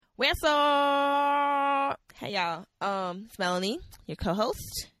What's up? Hey y'all. It's Melanie, your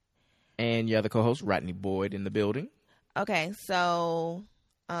co-host. And your other co-host, Rodney Boyd, in the building. Okay, so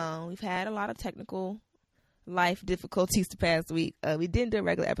we've had a lot of technical life difficulties the past week. We didn't do a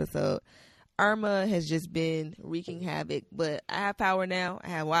regular episode. Irma has just been wreaking havoc, but I have power now. I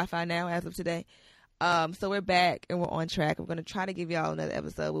have Wi-Fi now as of today. So we're back and we're on track. We're gonna try to give y'all another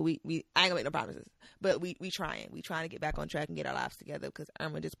episode, but I ain't gonna make no promises. But we trying to get back on track and get our lives together because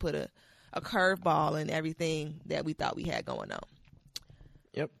Irma just put a curveball in everything that we thought we had going on.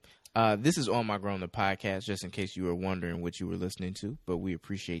 Yep. This is On My Grown, the podcast, just in case you were wondering what you were listening to, but we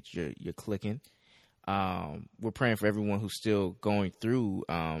appreciate your clicking. We're praying for everyone who's still going through,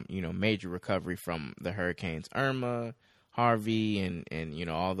 major recovery from the hurricanes Irma, Harvey, and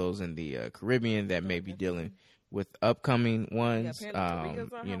all those in the Caribbean that may be dealing with upcoming ones.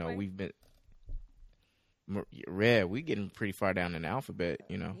 We've been we're getting pretty far down in the alphabet,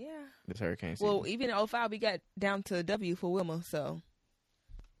 this hurricane season. Well, even in 05, we got down to W for Wilma, so.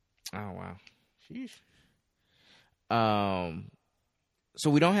 Oh, wow. Sheesh. So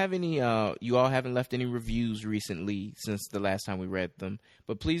we don't have any, you all haven't left any reviews recently since the last time we read them,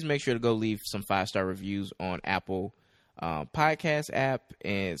 but please make sure to go leave some 5-star reviews on Apple podcast app,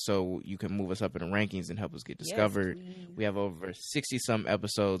 and so you can move us up in the rankings and help us get discovered. Yes, we have over 60 some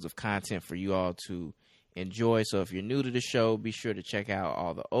episodes of content for you all to enjoy. So if you're new to the show, be sure to check out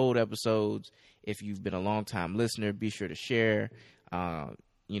all the old episodes. If you've been a long time listener, be sure to share old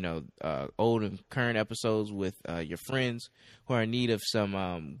and current episodes with your friends who are in need of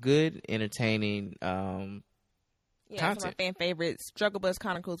some good, entertaining content. Some of my fan favorites. Struggle Bus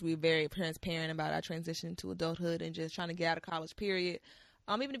Chronicles, we're very transparent about our transition to adulthood and just trying to get out of college, period.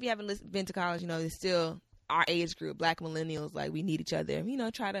 Even if you haven't been to college, it's still our age group, Black millennials. Like, we need each other.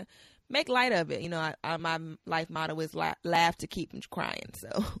 Try to make light of it. My life motto is laugh to keep from crying.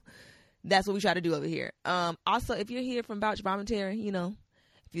 So that's what we try to do over here. Also, if you're here from Bouch Voluntary,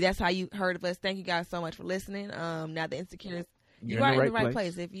 if that's how you heard of us, thank you guys so much for listening. Now the Insecure, you are in the right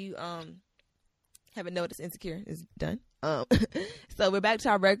place. If you haven't noticed, Insecure is done. So we're back to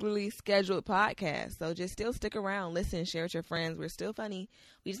our regularly scheduled podcast. So just still stick around, listen, share with your friends. We're still funny.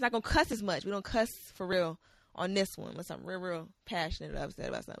 We're just not gonna cuss as much. We don't cuss for real on this one unless I'm real passionate or upset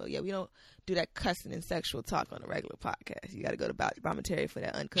about something. But yeah, we don't do that cussing and sexual talk on a regular podcast. You got to go to Bouch Voluntary for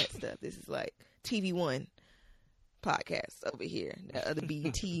that uncut stuff. This is like TV One podcast over here. That other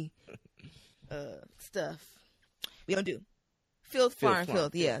BT stuff we don't do. Filth, Farm,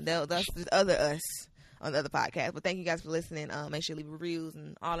 Filth. Yeah, that's the other us on the other podcast. But thank you guys for listening. Make sure you leave reviews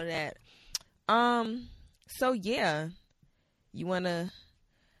and all of that. So yeah, you wanna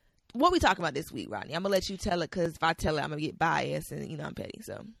what we talking about this week, Rodney? I'm gonna let you tell it because if I tell it, I'm gonna get biased and I'm petty.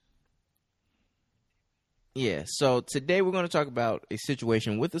 So yeah. So today we're gonna talk about a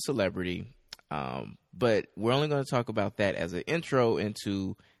situation with a celebrity. But we're only going to talk about that as an intro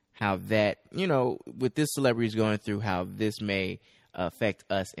into how that, with this celebrity going through, how this may affect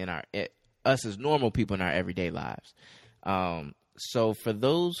us us as normal people in our everyday lives. So for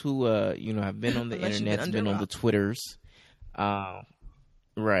those who, have been on the internet, been on the Twitters,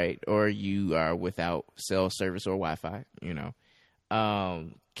 right, or you are without cell service or Wi-Fi,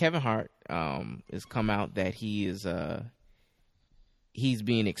 Kevin Hart has come out that he's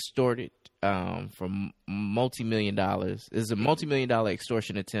being extorted for multi-million dollars. This is a multi-million-dollar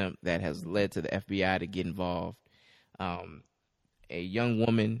extortion attempt that has led to the FBI to get involved. A young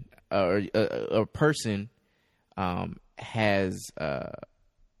woman or a person has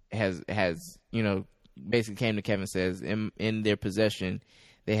basically came to Kevin, says in their possession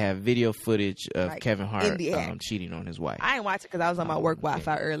they have video footage of Kevin Hart cheating on his wife. I ain't watching because I was on my work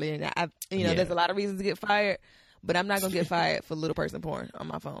Wi-Fi earlier, and there's a lot of reasons to get fired. But I'm not going to get fired for little person porn on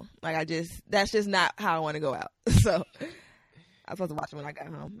my phone. That's just not how I want to go out. So I was supposed to watch it when I got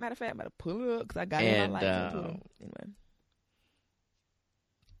home. Matter of fact, I'm about to pull it up because I got it in my life.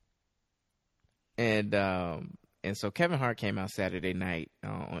 Anyway. And so Kevin Hart came out Saturday night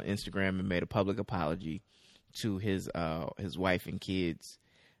on Instagram and made a public apology to his wife and kids,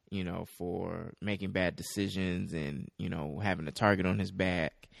 for making bad decisions and, having a target on his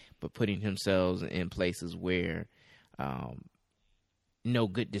back, but putting himself in places where no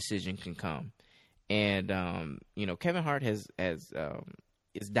good decision can come. And, Kevin Hart is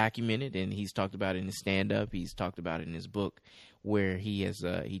documented, and he's talked about it in his stand-up. He's talked about it in his book where he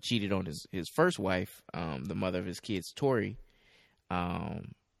cheated on his first wife, the mother of his kids, Tori.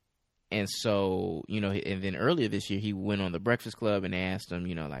 And so, and then earlier this year, he went on the Breakfast Club and asked him,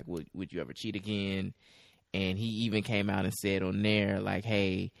 would you ever cheat again? And he even came out and said on there, like,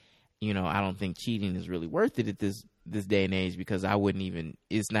 hey, I don't think cheating is really worth it at this day and age because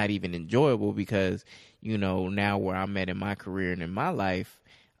it's not even enjoyable because, you know, now where I'm at in my career and in my life,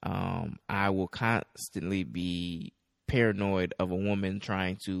 I will constantly be paranoid of a woman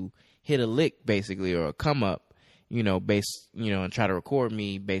trying to hit a lick basically or a come up, you know, and try to record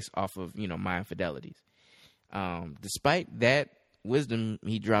me based off of, you know, my infidelities. Despite that wisdom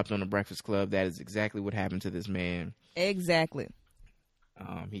he dropped on the Breakfast Club, that is exactly what happened to this man. Exactly.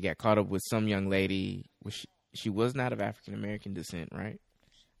 He got caught up with some young lady, which she was not of African American descent, right?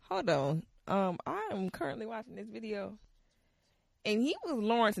 Hold on. I am currently watching this video, and he was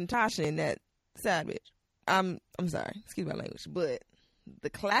Lawrence and Tasha in that side bitch. I'm sorry, excuse my language, but the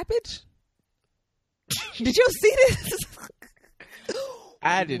clappage. Did you see this?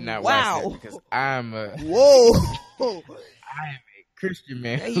 I did not wow. watch that because I'm a whoa. I am a Christian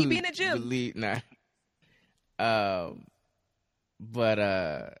man. Yeah, he be in the gym.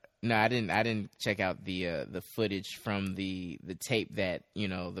 No, I didn't check out the footage from the tape that, you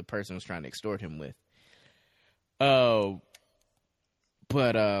know, the person was trying to extort him with.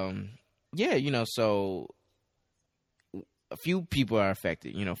 Yeah, you know, so a few people are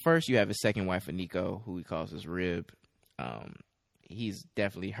affected. You know, first you have his second wife, Eniko, who he calls his rib. He's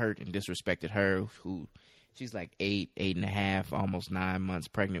definitely hurt and disrespected her, who she's like 8.5, almost 9 months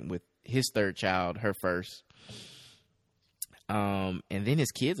pregnant with his third child, her first. And then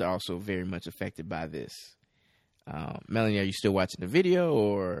his kids are also very much affected by this. Melanie, are you still watching the video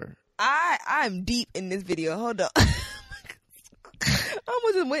or? I'm deep in this video. Hold on. I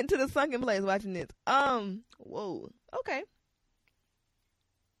almost just went into the sunken place watching this. Whoa. Okay.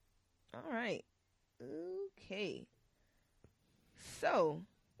 All right. Okay. So,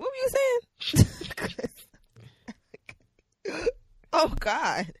 what were you saying? Oh,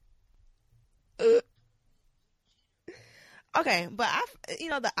 God. Okay, but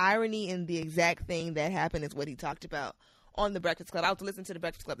the irony and the exact thing that happened is what he talked about on the Breakfast Club. I was listening to the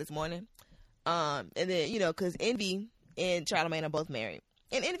Breakfast Club this morning. And then, because Envy and Charlamagne are both married.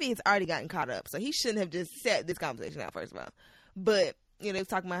 And Envy has already gotten caught up, so he shouldn't have just set this conversation out, first of all. But, they was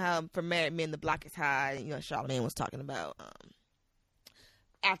talking about how for married men, the block is high. And, Charlamagne was talking about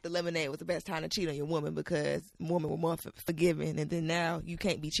after Lemonade was the best time to cheat on your woman because women were more forgiving. And then now you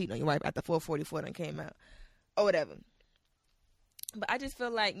can't be cheating on your wife after 444 done came out. Or whatever. But I just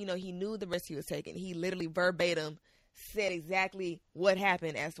feel like, he knew the risk he was taking. He literally verbatim said exactly what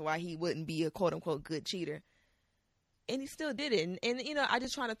happened as to why he wouldn't be a quote-unquote good cheater. And he still did it. And I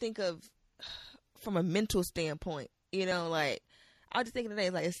just trying to think of from a mental standpoint, like, I was just thinking today,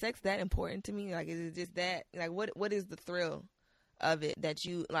 like, is sex that important to me? Like, is it just that? Like, what is the thrill of it that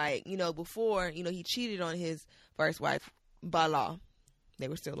you, like, before, he cheated on his first wife by law. They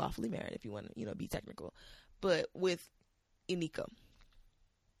were still lawfully married, if you want to, be technical. But with Eniko.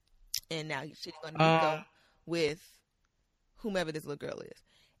 And now he's cheating on Eniko with whomever this little girl is.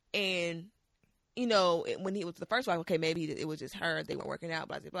 And, when he was the first wife, okay, maybe it was just her. They weren't working out,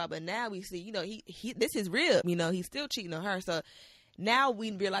 blah, blah, blah. But now we see, he this is real. He's still cheating on her. So now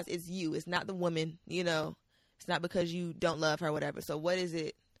we realize it's you. It's not the woman, It's not because you don't love her, whatever. So what is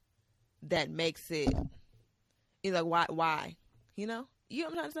it that makes it, like, why? You know what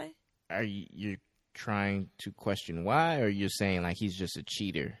I'm trying to say? Are you're trying to question why, or you're saying, like, he's just a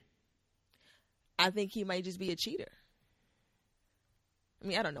cheater? I think he might just be a cheater. I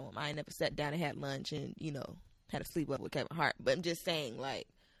mean, I don't know him. I ain't never sat down and had lunch and, had a sleepover with Kevin Hart. But I'm just saying, like,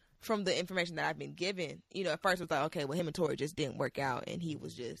 from the information that I've been given, at first it was like, okay, well, him and Tori just didn't work out and he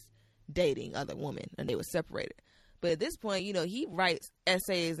was just dating other women and they were separated. But at this point, he writes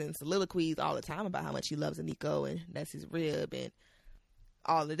essays and soliloquies all the time about how much he loves Eniko and that's his rib and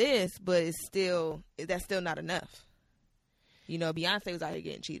all of this, but that's still not enough. Beyonce was out here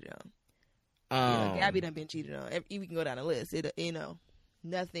getting cheated on. Gabby done been cheated on. We can go down the list.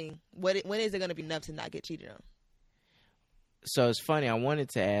 Nothing. When is it going to be enough to not get cheated on? So it's funny. I wanted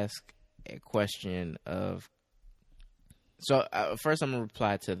to ask a question of. So first, I'm gonna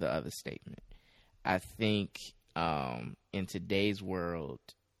reply to the other statement. I think in today's world,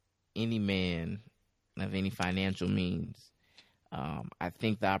 any man of any financial means, I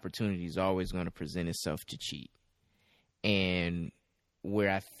think the opportunity is always going to present itself to cheat, and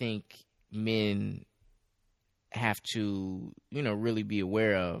where I think men have to, really be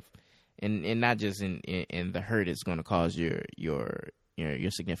aware of, and not just in the hurt it's going to cause your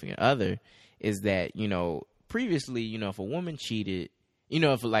significant other, is that, previously, if a woman cheated,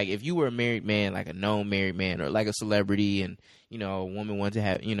 if you were a married man, like a known married man or like a celebrity, and, a woman wanted to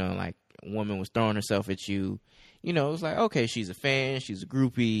have, like a woman was throwing herself at you, it was like, okay, she's a fan, she's a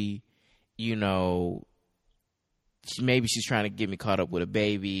groupie, maybe she's trying to get me caught up with a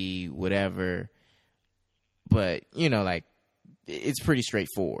baby, whatever. But, you know, like, it's pretty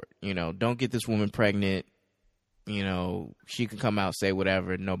straightforward. You know, don't get this woman pregnant. You know, she can come out, say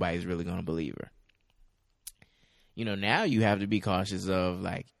whatever. Nobody's really going to believe her. You know, now you have to be cautious of,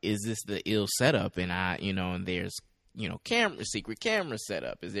 like, is this the ill setup? And and there's, secret camera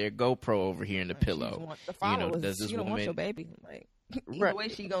setup. Is there a GoPro over here in the pillow? Does this woman want your baby? Like, either way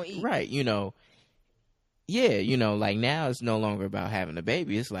she gonna eat. Right, Yeah, like now it's no longer about having a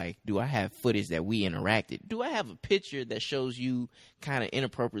baby. It's like, do I have footage that we interacted? Do I have a picture that shows you kind of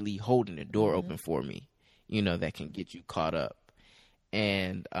inappropriately holding the door open for me? That can get you caught up.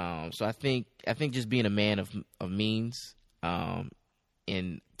 And so I think just being a man of means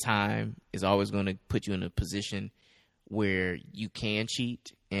in time is always going to put you in a position where you can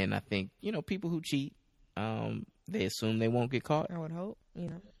cheat. And I think, people who cheat, they assume they won't get caught. I would hope,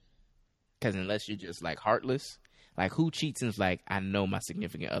 Because unless you're just, like, heartless, like, who cheats and is like, I know my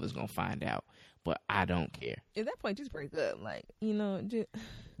significant other's going to find out, but I don't care. At that point, just break up. Like, just,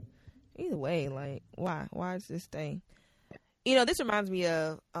 either way, like, why? Why is this thing? This reminds me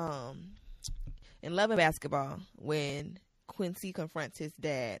of in Love and Basketball when Quincy confronts his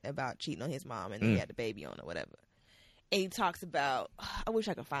dad about cheating on his mom and he had the baby on or whatever. And he talks about, I wish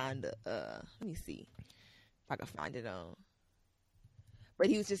I could find let me see if I can find it on. But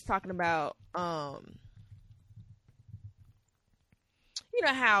he was just talking about, how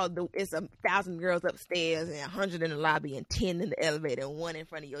it's 1,000 girls upstairs and 100 in the lobby and 10 in the elevator and 1 in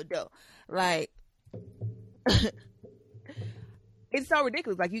front of your door. Like, it's so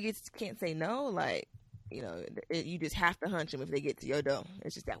ridiculous. Like, you just can't say no. Like, you just have to hunch them if they get to your door.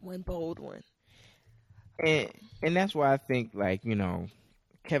 It's just that one bold one. And that's why I think, like,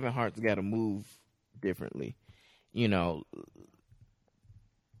 Kevin Hart's got to move differently.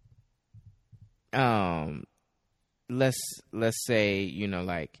 Let's say,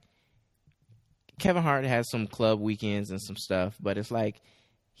 like, Kevin Hart has some club weekends and some stuff, but it's like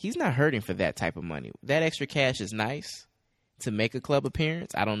he's not hurting for that type of money. That extra cash is nice to make a club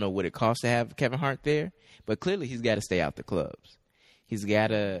appearance. I don't know what it costs to have Kevin Hart there, but clearly he's got to stay out the clubs. He's got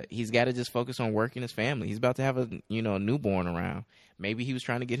to just focus on working his family. He's about to have a newborn around. Maybe he was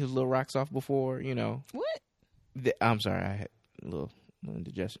trying to get his little rocks off before, What? I'm sorry, I had a little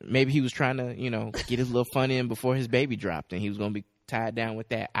indigestion. Maybe he was trying to, get his little fun in before his baby dropped, and he was going to be tied down with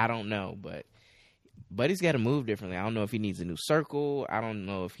that. I don't know, but he's got to move differently. I don't know if he needs a new circle. I don't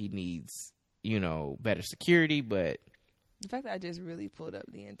know if he needs, better security, but the fact that I just really pulled up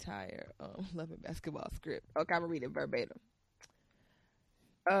the entire Love and Basketball script. Okay, I'm going to read it verbatim.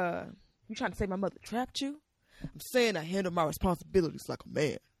 You trying to say my mother trapped you? I'm saying I handle my responsibilities like a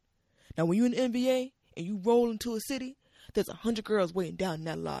man. Now, when you're in the NBA and you roll into a city, there's 100 girls waiting down in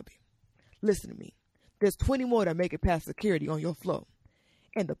that lobby. Listen to me. There's 20 more that make it past security on your floor.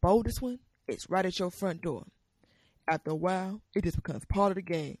 And the boldest one is right at your front door. After a while, it just becomes part of the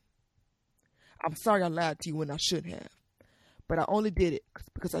game. I'm sorry I lied to you when I shouldn't have. But I only did it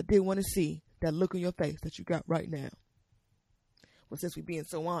because I didn't want to see that look on your face that you got right now. Well, since we're being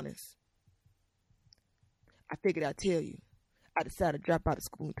so honest, I figured I'd tell you. I decided to drop out of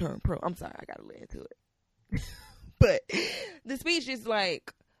school and turn pro. I'm sorry, I got to lay into it. But the speech is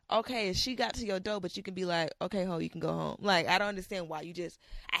like, okay, she got to your door, but you can be like, okay, ho, you can go home. Like, I don't understand why I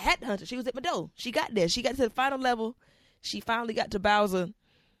had to hunt her. She was at my door. She got there. She got to the final level. She finally got to Bowser,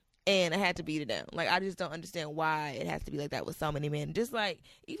 and I had to beat her down. Like, I just don't understand why it has to be like that with so many men. Just like,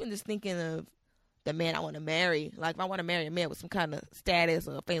 even just thinking of the man I want to marry. Like, if I want to marry a man with some kind of status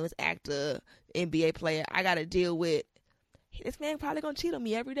or a famous actor, NBA player, I got to deal with, this man probably going to cheat on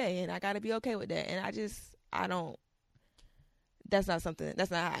me every day, and I got to be okay with that. And that's not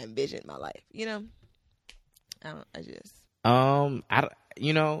how I envision my life,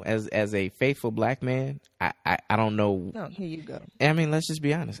 as a faithful black man, I don't know. No, here you go. I mean, let's just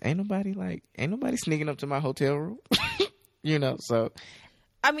be honest. Ain't nobody sneaking up to my hotel room, so.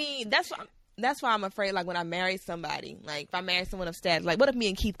 I mean, that's why I'm afraid, like, when I marry somebody, like, if I marry someone of status, like, what if me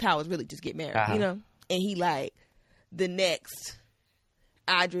and Keith Powers really just get married, and he, like, the next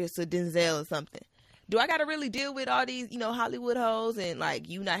Idris or Denzel or something. Do I got to really deal with all these, Hollywood hoes and, like,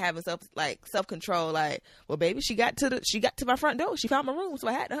 you not having self-control? Like, well, baby, she got to my front door. She found my room, so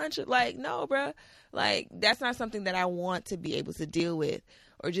I had to hunt her. Like, no, bruh. Like, that's not something that I want to be able to deal with,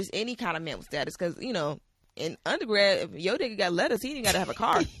 or just any kind of mental status. Because, in undergrad, if your nigga got letters, he ain't got to have a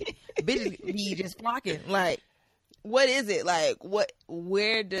car. Bitches be just flocking. Like, what is it? Like,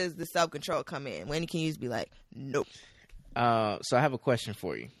 where does the self-control come in? When can you just be like, nope? So I have a question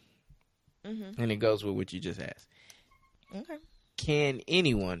for you. Mm-hmm. And it goes with what you just asked. Okay. Can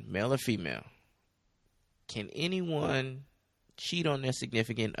anyone, male or female, cheat on their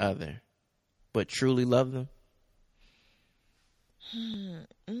significant other but truly love them?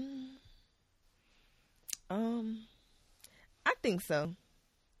 I think so.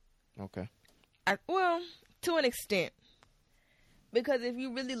 Okay. Well, to an extent, because if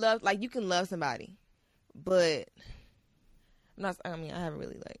you really love, like, you can love somebody, but I'm not. I mean, I haven't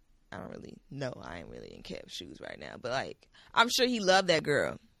really like. I don't really know. I ain't really in Kev's shoes right now, but like, I'm sure he loved that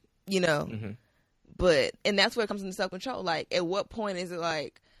girl, you know. Mm-hmm. But and that's where it comes into self control. Like, at what point is it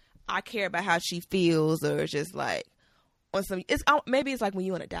like I care about how she feels, or it's just like on some? It's maybe it's like when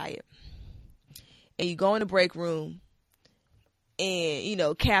you on a diet and you go in the break room, and you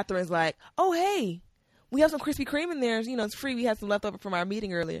know Catherine's like, "Oh hey, we have some Krispy Kreme in there. You know it's free. We had some leftover from our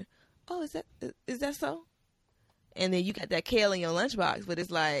meeting earlier." Oh, is that so? And then you got that kale in your lunchbox, but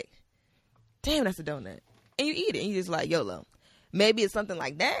it's like, damn, that's a donut, and you eat it, and you just like YOLO. Maybe it's something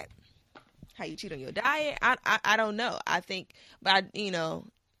like that. How you cheat on your diet? I don't know. I think, but I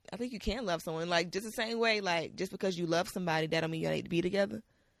think you can love someone like just the same way. Like just because you love somebody, that don't mean you need to be together.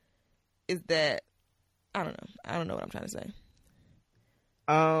 Is that I don't know. I don't know what I'm trying to say.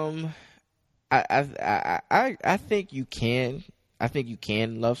 I think you can. I think you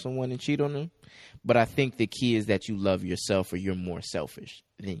can love someone and cheat on them, but I think the key is that you love yourself, or you're more selfish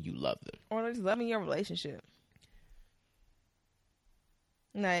than you love them, or just loving your relationship.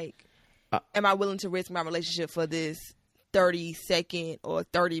 Like, am I willing to risk my relationship for this 30-second or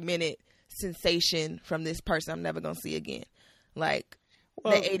 30-minute sensation from this person I'm never gonna see again? Like,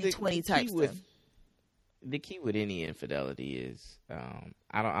 well, the 80-20 type stuff. The key with any infidelity is,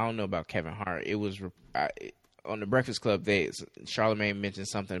 I don't know about Kevin Hart. It was on the Breakfast Club. Charlamagne mentioned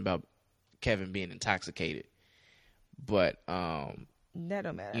something about Kevin being intoxicated, but that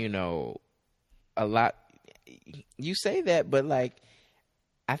don't matter. You know, a lot. You say that, but like,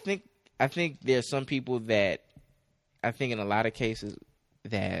 I think there's some people that I think in a lot of cases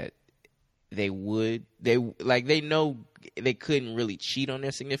that they know they couldn't really cheat on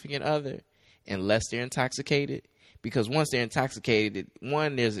their significant other unless they're intoxicated, because once they're intoxicated,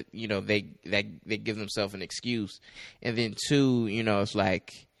 one, there's they give themselves an excuse, and then two, it's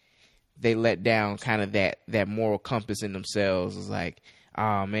like they let down kind of that moral compass in themselves. It's like,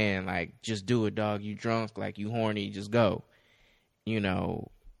 oh man, like just do it, dog. You drunk, like you horny, just go. Now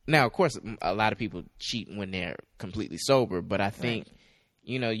of course a lot of people cheat when they're completely sober, but I think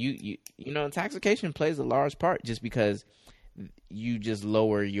you intoxication plays a large part, just because you just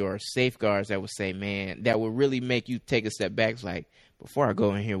lower your safeguards that would say, man, that would really make you take a step back. It's like, before I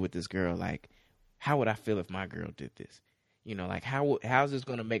go in here with this girl, like, how would I feel if my girl did this? Like, how's this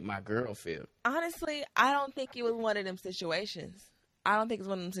going to make my girl feel? Honestly, I don't think it was one of them situations. And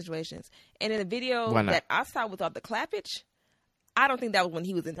in the video that I saw with all the clappage, I don't think that was when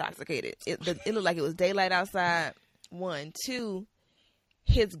he was intoxicated. It looked like it was daylight outside. 1, 2,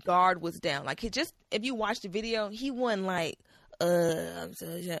 his guard was down. Like, if you watch the video, he wasn't like, I'm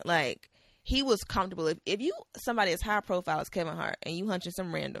so like, he was comfortable. If you somebody as high profile as Kevin Hart and you hunching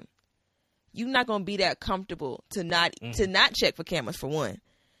some random, you're not gonna be that comfortable to not check for cameras, for 1.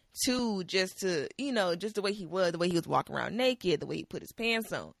 2, just to just the way he was walking around naked, the way he put his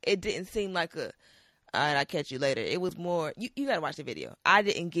pants on. It didn't seem like all right, I'll catch you later. It was more, you gotta watch the video. I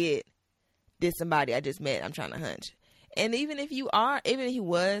didn't get this somebody I just met, I'm trying to hunch. And even if he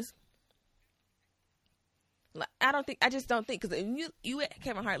was, like, I just don't think, because you at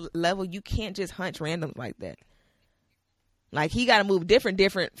Kevin Hart level, you can't just hunch randoms like that. Like, he got to move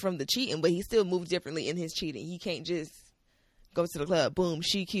different from the cheating, but he still moves differently in his cheating. He can't just go to the club, boom,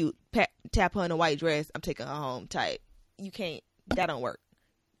 she cute, tap her in a white dress, I'm taking her home type. You can't, that don't work.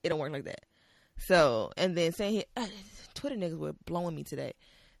 It don't work like that. So, and then saying, Twitter niggas were blowing me today,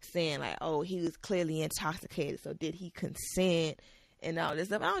 saying like, oh, he was clearly intoxicated, so did he consent and all this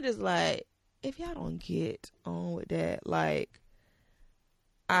stuff. I was just like, if y'all don't get on with that, like,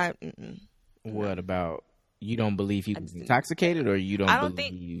 what about, you don't believe he was intoxicated, or you don't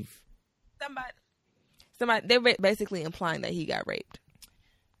believe somebody they're basically implying that he got raped,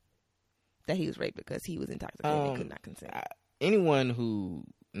 that he was raped because he was intoxicated and could not consent. Anyone who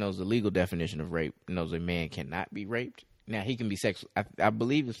knows the legal definition of rape knows a man cannot be raped. Now, he can be I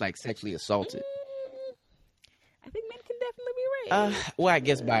believe it's like sexually assaulted. I think men can definitely be raped. Well, I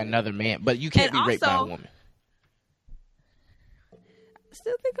guess by another man, but you can't be raped by a woman. I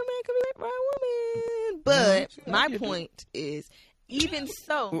still think a man can be raped by a woman. But my point is, even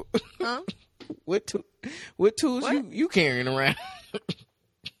so, huh? What tools you carrying around?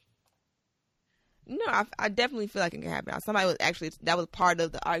 No, I definitely feel like it can happen. That was part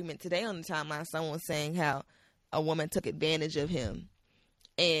of the argument today on the timeline. Someone was saying how a woman took advantage of him.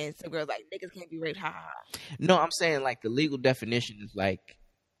 And some girls like, niggas can't be raped, ha ha. No, I'm saying like the legal definition is like,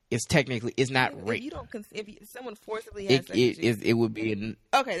 it's technically it's not rape. If you don't, if someone forcibly has sex with you, it would be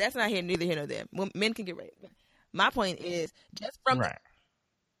okay. That's not here, neither here nor there. Men can get raped. My point is just from right.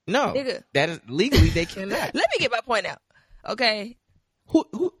 No, nigga. That is legally they cannot. Let me get my point out. Okay.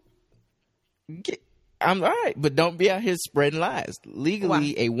 I'm all right, but don't be out here spreading lies.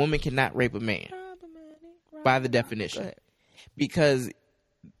 Legally, a woman cannot rape a man by the definition. Because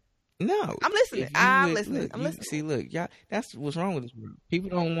no, I'm listening. I'm listening. See, look, y'all. That's what's wrong with this world. People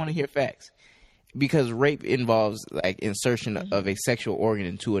don't want to hear facts because rape involves like insertion of a sexual organ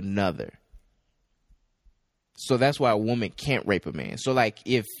into another. So that's why a woman can't rape a man. So like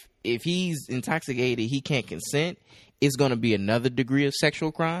if he's intoxicated, he can't consent. It's going to be another degree of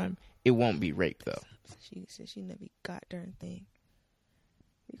sexual crime. It won't be rape though. She said she never got darn thing.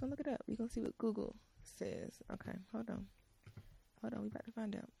 We gonna look it up. We gonna see what Google says. Okay, hold on. We about to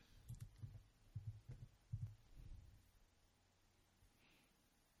find out.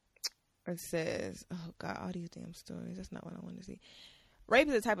 It says, oh God, all these damn stories. That's not what I want to see. Rape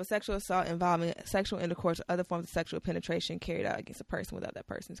is a type of sexual assault involving sexual intercourse or other forms of sexual penetration carried out against a person without that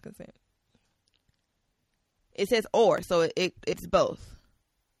person's consent. It says or, so it's both.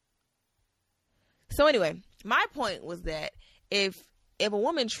 So anyway, my point was that if a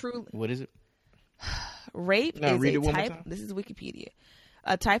woman truly... What is it? Rape is a type... This is Wikipedia.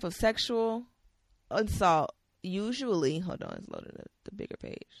 A type of sexual assault usually... Hold on, it's loaded up the bigger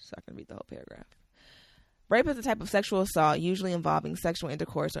page so I can read the whole paragraph. Rape is a type of sexual assault usually involving sexual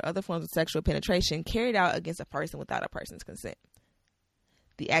intercourse or other forms of sexual penetration carried out against a person without a person's consent.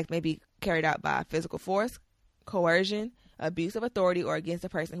 The act may be carried out by physical force, coercion, abuse of authority, or against a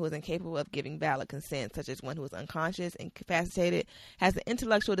person who is incapable of giving valid consent, such as one who is unconscious, incapacitated, has an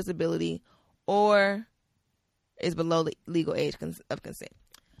intellectual disability, or is below the legal age of consent.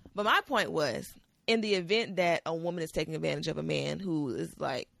 But my point was, in the event that a woman is taking advantage of a man who is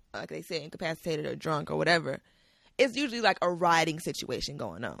like they said, incapacitated or drunk or whatever, it's usually like a riding situation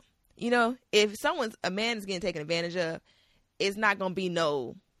going on. You know, if a man is getting taken advantage of, it's not going to be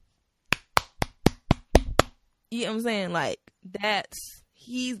no, you know what I'm saying? Like,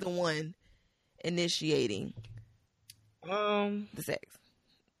 he's the one initiating the sex.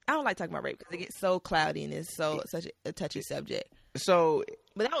 I don't like talking about rape because it gets so cloudy and it's such a touchy subject. So,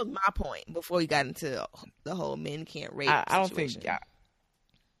 but that was my point before we got into the whole men can't rape situation. I don't think...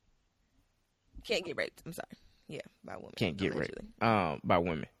 Can't get raped. I'm sorry. Yeah, by women. Can't get raped. By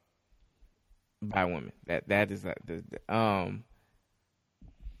women. By women. That is that. I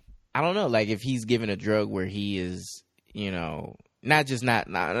don't know. Like if he's given a drug where he is, you know, I'm not just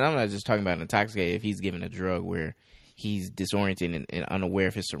talking about intoxicated. If he's given a drug where he's disoriented and unaware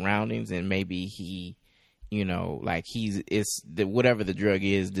of his surroundings, and maybe he, you know, like whatever the drug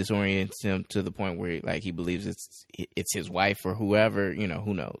is disorients him to the point where like he believes it's his wife or whoever. You know,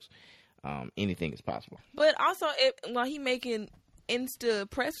 who knows. Anything is possible. But also, while he making Insta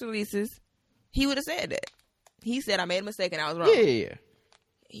press releases, he would have said that. He said, I made a mistake and I was wrong. Yeah.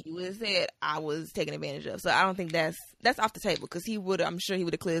 He would have said, I was taken advantage of. So I don't think that's off the table because I'm sure he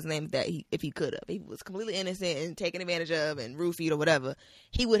would have cleared his name if he could have. If he was completely innocent and taken advantage of and roofied or whatever,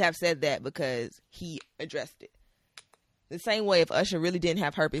 he would have said that because he addressed it. The same way if Usher really didn't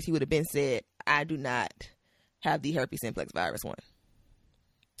have herpes, he would have been said, I do not have the herpes simplex virus 1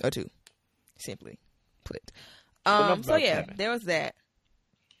 or 2. Simply put. So yeah, Kevin. There was that.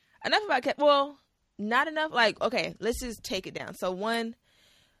 Enough about Kevin. Well, not enough. Like, okay, let's just take it down. So one,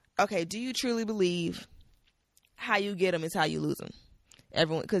 okay, do you truly believe how you get them is how you lose them?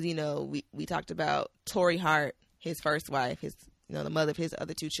 Everyone, because you know we talked about Tory Hart, his first wife, the mother of his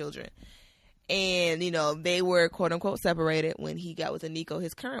other 2 children, and you know they were quote unquote separated when he got with Aniko,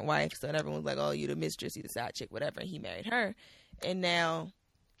 his current wife. So everyone was like, oh, you the mistress, you the side chick, whatever. And he married her, and now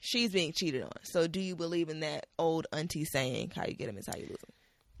she's being cheated on. So do you believe in that old auntie saying, how you get them is how you lose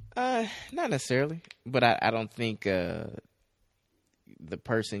them? Not necessarily. But I don't think the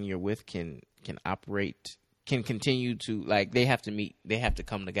person you're with can continue to, like, they have to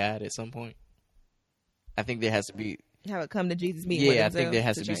come to God at some point. I think there has to be... Have it come to Jesus meeting. Yeah, I think there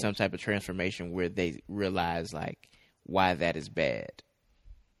has to be some type of transformation where they realize, like, why that is bad.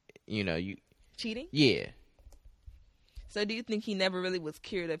 You know, cheating? Yeah. So do you think he never really was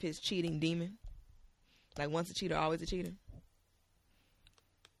cured of his cheating demon? Like once a cheater, always a cheater?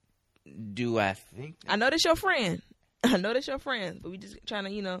 Do I think? I know that's your friend. But we just trying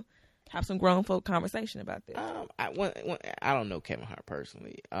to, have some grown folk conversation about this. I don't know Kevin Hart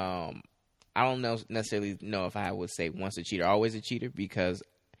personally. I don't necessarily know if I would say once a cheater, always a cheater, because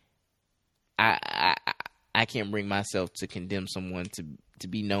I can't bring myself to condemn someone to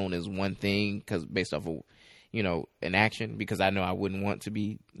be known as one thing, because based off of an action, because I know I wouldn't want to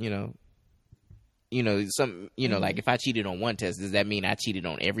be, like if I cheated on one test, does that mean I cheated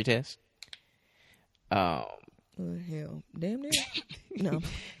on every test? Well, hell, damn near. No.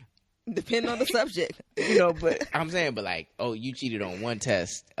 Depending on the subject. But I'm saying, like, oh, you cheated on one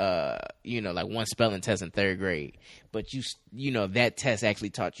test, like one spelling test in 3rd grade, but that test actually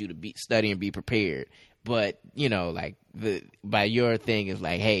taught you to study and be prepared. But, like by your thing is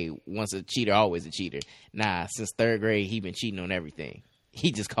like, hey, once a cheater, always a cheater. Nah, since 3rd grade, he been cheating on everything.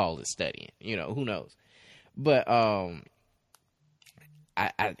 He just called it studying, who knows? But,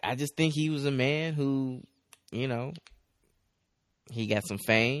 I just think he was a man who, he got some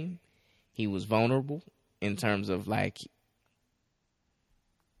fame. He was vulnerable in terms of like,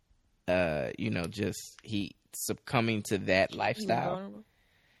 just he succumbing to that lifestyle.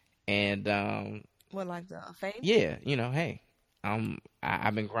 And what lifestyle? Fame? Yeah, hey,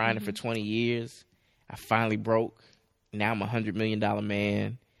 I've been grinding for 20 years. I finally broke. Now I'm $100 million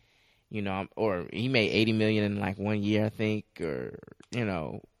man. Or he made $80 million in like 1 year, I think. Or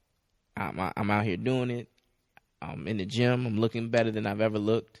I'm out here doing it. I'm in the gym. I'm looking better than I've ever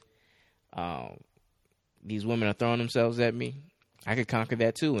looked. These women are throwing themselves at me. I could conquer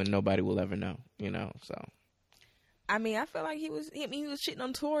that too, and nobody will ever know. So. I mean, I feel like he was shitting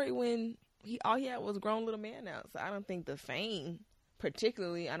on Tory when all he had was grown little man now. So I don't think the fame,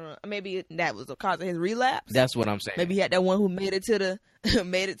 particularly, I don't know. Maybe that was the cause of his relapse. That's what I'm saying. Maybe he had that one who made it to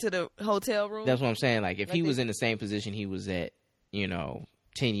the hotel room. That's what I'm saying. Like if he was in the same position he was at, 10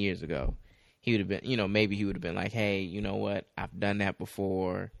 years ago, he would have been, maybe he would have been like, hey, you know what? I've done that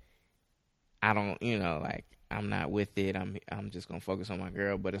before. I don't, like I'm not with it. I'm just gonna focus on my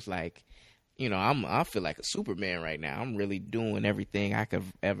girl. But it's like, I feel like a Superman right now. I'm really doing everything I could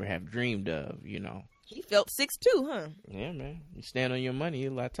ever have dreamed of. He felt 6'2", huh? Yeah, man. You stand on your money,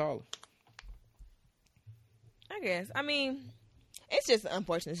 you're a lot taller. I guess. I mean, it's just an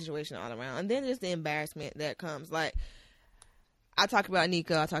unfortunate situation all around, and then just the embarrassment that comes. Like, I talk about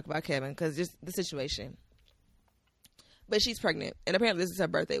Nico, I talk about Kevin, because just the situation. But she's pregnant, and apparently this is her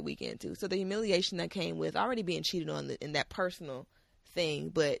birthday weekend too. So the humiliation that came with already being cheated on in that personal thing,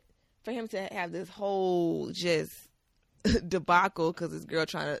 but for him to have this whole just debacle because this girl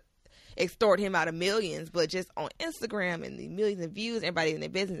trying to extort him out of millions, but just on Instagram and the millions of views, everybody in their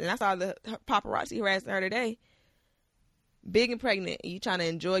business. And I saw the paparazzi harassing her today, big and pregnant, and you trying to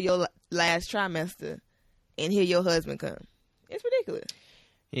enjoy your last trimester, and here your husband come. It's ridiculous.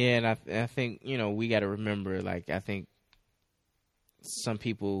 Yeah, and I think we got to remember, like, I think some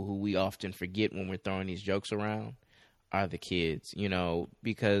people who we often forget when we're throwing these jokes around are the kids,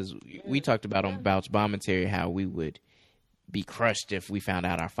 because we talked about on Bouch Bombmentary how we would be crushed if we found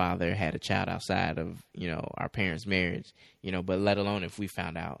out our father had a child outside of, our parents' marriage, but let alone if we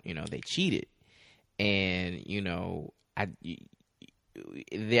found out, they cheated. And, I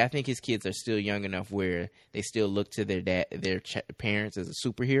think his kids are still young enough where they still look to their parents as a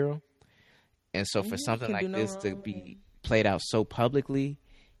superhero. And so for something like this to be played out so publicly,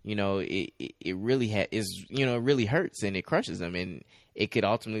 it really it really hurts and it crushes them, and it could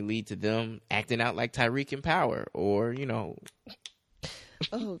ultimately lead to them acting out like Tyreek in Power, or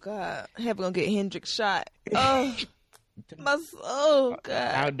oh God, Heaven gonna get Hendrix shot. Oh, oh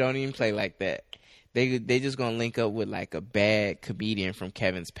God, I don't even play like that. They just gonna link up with like a bad comedian from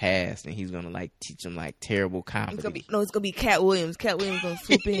Kevin's past, and he's gonna like teach them like terrible comedy. It's gonna be Cat Williams. Cat Williams gonna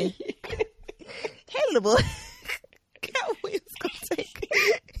swoop in. Hey, little boy. Cat Williams gonna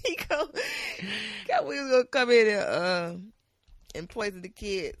Cat Williams gonna come in and poison the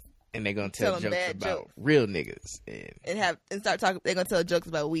kids. And they're gonna tell jokes about real niggas and start talking. They're gonna tell jokes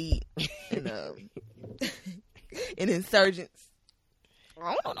about weed and and insurgents.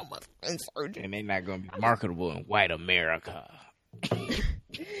 I don't know much insurgents. And they're not gonna be marketable in white America.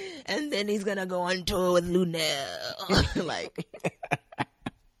 And then he's gonna go on tour with Lunel. Like,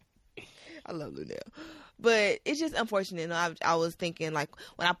 I love Lunel. But it's just unfortunate. I was thinking, like,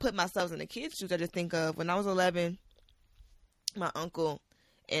 when I put myself in the kids' shoes, I just think of when I was 11, my uncle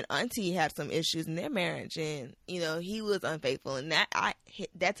and auntie had some issues in their marriage, and he was unfaithful, and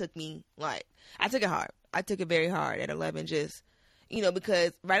that took me, like, I took it hard. I took it very hard at 11, just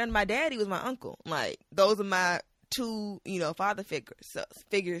because right under my daddy was my uncle. Like, those are my two father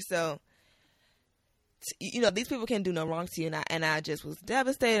figures. So these people can't do no wrong to you, and I just was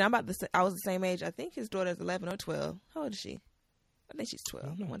devastated. I was the same age. I think his daughter's 11 or 12. How old is she? I think she's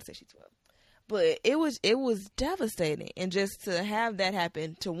 12. I want to say she's 12. But it was devastating, and just to have that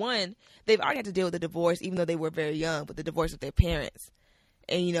happen to one, they've already had to deal with the divorce, even though they were very young, but the divorce of their parents,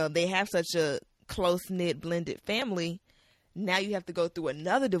 and they have such a close knit, blended family. Now you have to go through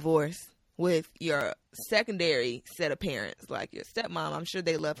another divorce with your secondary set of parents, like your stepmom. I'm sure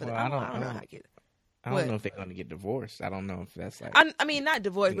they love for Well, them. I don't know how to get it. I don't know if they're going to get divorced. I don't know if that's like. I mean, not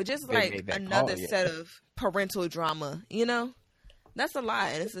divorced, but just like another set of parental drama. You know, that's a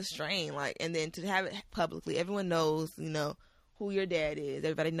lot, and it's a strain. Like, and then to have it publicly, everyone knows. You know who your dad is.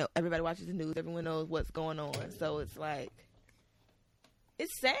 Everybody watches the news. Everyone knows what's going on. So it's like,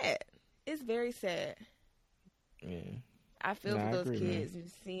 it's sad. It's very sad. Yeah. I feel for those kids.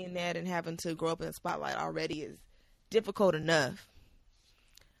 Man. Seeing that and having to grow up in the spotlight already is difficult enough.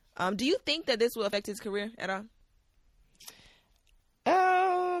 Do you think that this will affect his career at all?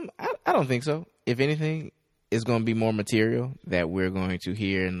 I don't think so. If anything, it's going to be more material that we're going to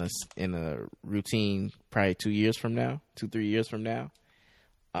hear in a routine probably 2 years from now, 2-3 years from now.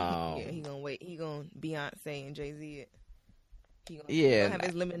 Yeah, he gonna wait. He gonna Beyonce and Jay-Z. He gonna have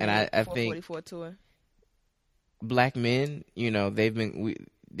his Lemonade and I 444 think tour. Black men, you know, they've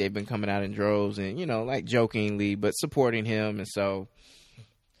been coming out in droves and, you know, like jokingly, but supporting him. And so,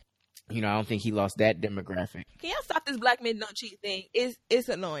 you know, I don't think he lost that demographic. Can y'all stop this black men don't cheat thing? It's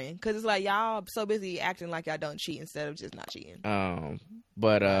annoying because it's like y'all so busy acting like y'all don't cheat instead of just not cheating.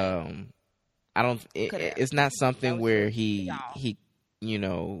 But I don't. It's not something where he you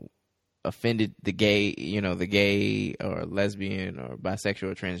know offended the gay or lesbian or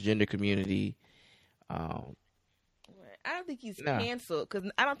bisexual or transgender community. I don't think he's canceled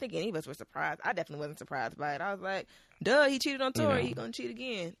because I don't think any of us were surprised. I definitely wasn't surprised by it. I was like, duh, he cheated on tour. He gonna cheat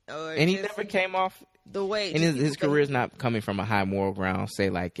again. And he never came off the way. And his career is not coming from a high moral ground,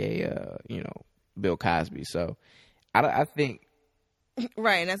 say like a Bill Cosby. So I think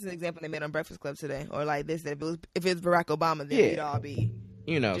right, and that's an example they made on Breakfast Club today, or like this. If it's Barack Obama, then we'd all be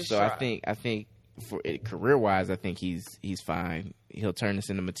So shy. I think for career wise, I think he's fine. He'll turn this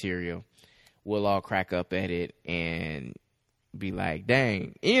into material. We'll all crack up at it and be like,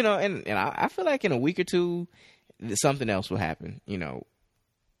 dang, and I feel like in a week or two, something else will happen,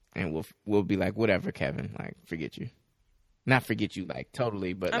 and we'll be like, whatever, Kevin, like, forget you. Not forget you, like,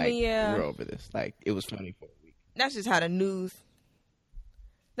 totally, but we're over this. Like, it was funny for a week. That's just how the news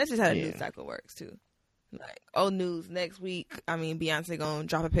cycle works, too. Like, news next week. I mean, Beyonce gonna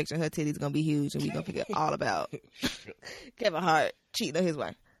drop a picture and her titties gonna be huge, and we gonna forget all about Kevin Hart cheating on his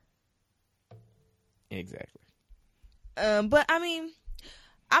wife. Exactly. But I mean,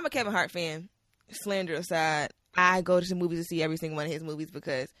 I'm a Kevin Hart fan. Slander aside, I go to the movies to see every single one of his movies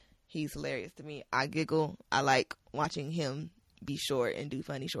because he's hilarious to me. I giggle. I like watching him be short and do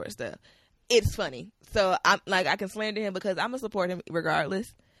funny short stuff. It's funny. So I'm like, I can slander him because I'm gonna support him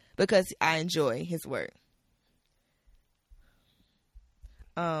regardless because I enjoy his work.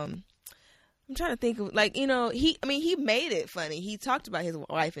 I'm trying to think of he made it funny. He talked about his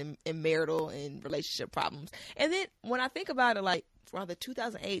wife and marital and relationship problems. And then when I think about it, like for the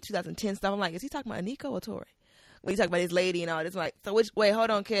 2008, 2010 stuff, I'm like, is he talking about Nico or Tori? When he talked about his lady and all this, I'm like, so hold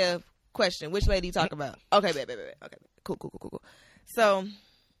on, Kev. Question, which lady you talk about? Okay, babe. Okay, cool. So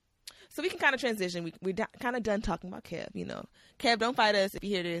we can kind of transition. We're kind of done talking about Kev, Kev, don't fight us if you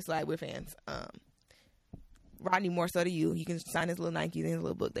hear this. Like, we're fans. Rodney, more so to you. You can sign his little Nikes and his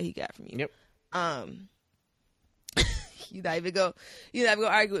little book that he got from you. Yep. You not even go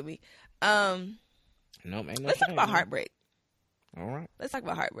argue with me. No, man. Let's talk about heartbreak. All right. Let's talk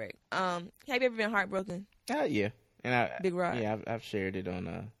about heartbreak. Have you ever been heartbroken? Yeah. And Big Rod. Yeah, I've shared it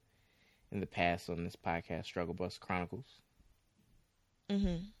on in the past on this podcast, Struggle Bus Chronicles.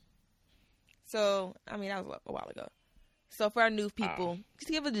 Mm-hmm. So, I mean, that was a while ago. So for our new people, just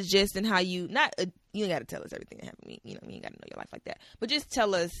give us the gist and how you you ain't got to tell us everything that happened. We ain't got to know your life like that. But just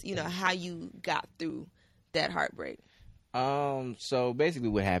tell us, how you got through that heartbreak. So basically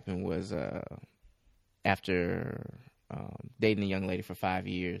what happened was after dating a young lady for 5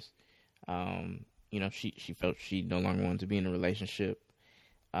 years, she felt she no longer wanted to be in a relationship.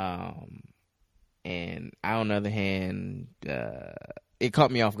 And I, on the other hand, it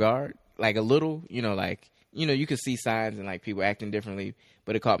caught me off guard, like a little, you could see signs and like people acting differently,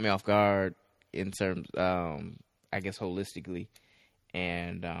 but it caught me off guard in terms, I guess, holistically.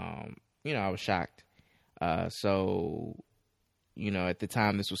 And, I was shocked. So, at the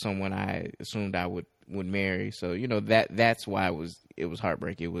time, this was someone I assumed I would marry. So, that's why it was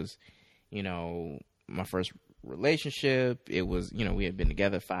heartbreak. It was, my first relationship. It was, we had been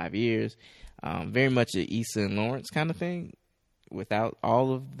together 5 years. Very much an Issa and Lawrence kind of thing. Without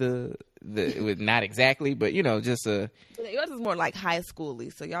all of it was not exactly, but just a. Yours is more like high school-y,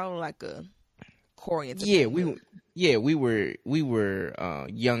 so y'all were like a Corey and yeah, we were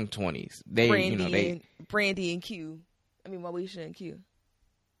young 20s. Brandy and Q. I mean, Moesha and Q.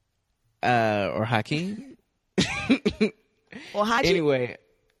 Or Hakeem. Well, Hakeem. Anyway,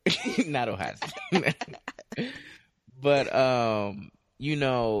 Not Ohio State. But you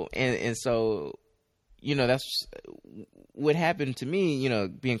know, and so, you know, that's what happened to me. You know,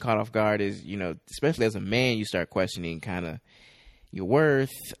 being caught off guard is, you know, especially as a man, you start questioning kind of your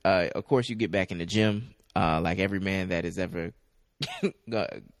worth. Of course, you get back in the gym, like every man that has ever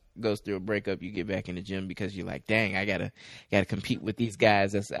goes through a breakup. You get back in the gym because you're like, dang, I gotta compete with these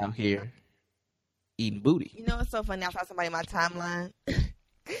guys that's out here eating booty. You know, it's so funny. I saw somebody in my timeline.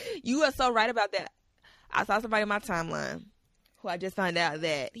 You are so right about that. I saw somebody in my timeline who I just found out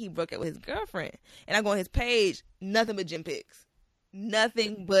that he broke up with his girlfriend, and I go on his page, nothing but gym pics.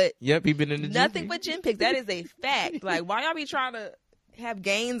 Nothing but he been in the nothing gym. but gym pics. That is a fact. Like, why y'all be trying to have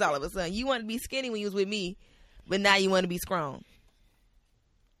gains all of a sudden? You want to be skinny when you was with me, but now you want to be strong.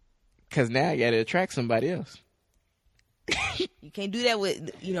 Because now you got to attract somebody else. You can't do that with,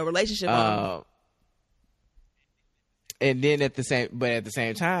 you know, relationship. And then at the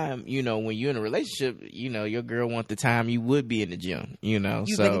same time, you know, when you're in a relationship, you know, your girl wants the time you would be in the gym, you know.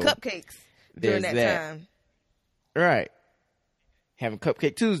 You so making cupcakes during that time. Right. Having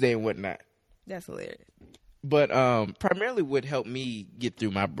Cupcake Tuesday and whatnot. That's hilarious. But primarily what helped me get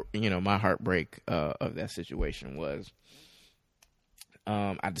through my, you know, my heartbreak of that situation was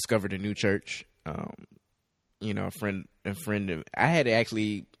I discovered a new church. You know, a friend, I had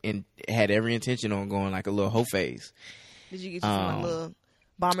actually had every intention on going like a little hoe phase. Did you get some little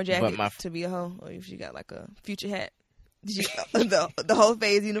bomber jacket to be a hoe, or if you got like a Future hat? Did you the whole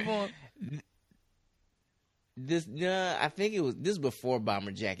phase uniform? I think it was this before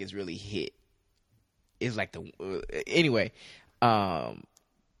bomber jackets really hit. It's like anyway. I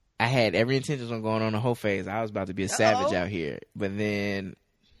had every intention on going on a whole phase. I was about to be a savage out here, but then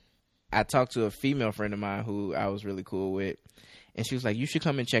I talked to a female friend of mine who I was really cool with, and she was like, "You should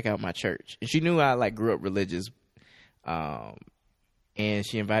come and check out my church." And she knew I like grew up religious, and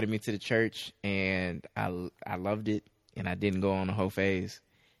she invited me to the church, and I loved it, and I didn't go on a whole phase.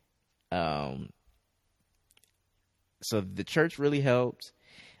 So the church really helped.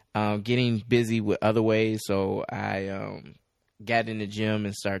 Getting busy with other ways, so I got in the gym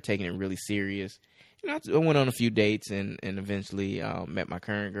and started taking it really serious. You know, I went on a few dates and eventually met my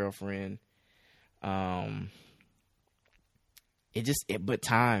current girlfriend. But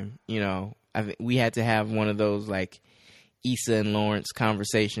time, you know, we had to have one of those like Issa and Lawrence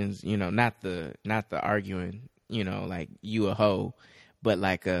conversations. You know, not the arguing. You know, like you a hoe, but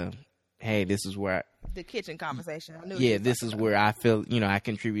like hey, this is where the kitchen conversation. I knew this is where I feel, you know, I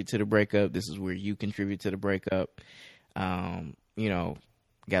contribute to the breakup. This is where you contribute to the breakup. You know,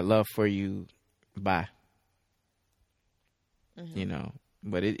 got love for you. Bye. Mm-hmm. You know,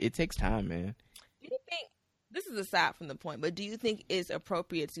 but it takes time, man. Do you think, this is aside from the point, but do you think it's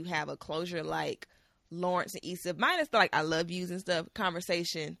appropriate to have a closure like Lawrence and Issa, minus the like I love yous and stuff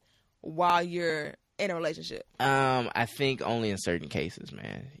conversation while you're in a relationship? I think only in certain cases,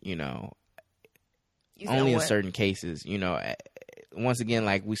 man. You know, only in certain cases. You know, once again,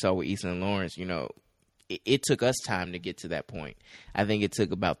 like we saw with Issa and Lawrence, you know, it took us time to get to that point. I think it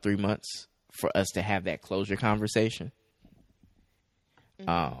took about 3 months for us to have that closure conversation.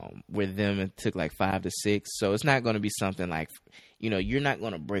 With them, it took like 5 to 6. So it's not going to be something like, you know, you're not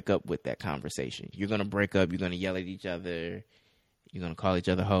going to break up with that conversation. You're going to break up. You're going to yell at each other. You're going to call each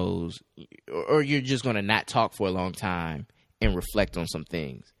other hoes, or you're just going to not talk for a long time and reflect on some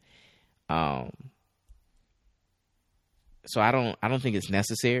things. So I don't think it's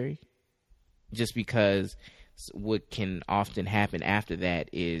necessary, just because what can often happen after that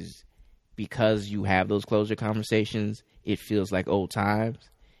is because you have those closure conversations, it feels like old times,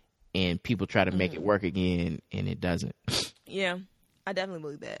 and people try to make it work again, and it doesn't. Yeah, I definitely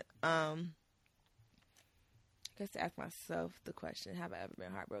believe that. I guess to ask myself the question, have I ever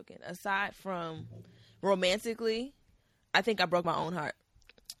been heartbroken? Aside from romantically, I think I broke my own heart.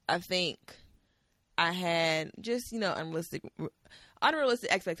 I think I had just, you know,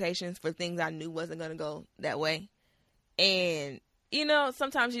 unrealistic expectations for things I knew wasn't going to go that way. And, you know,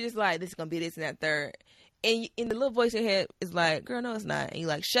 sometimes you're just like, this is going to be this and that third. And in the little voice in your head is like, girl, no, it's not. And you're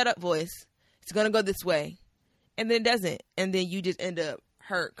like, shut up, voice. It's going to go this way. And then it doesn't. And then you just end up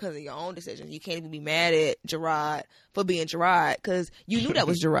hurt because of your own decisions. You can't even be mad at Gerard for being Gerard because you knew that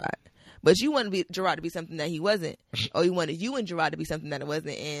was Gerard. But you wanted Gerard to be something that he wasn't. Or you wanted you and Gerard to be something that it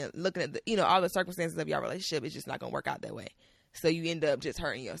wasn't. And looking at the, you know, all the circumstances of your relationship, it's just not going to work out that way. So you end up just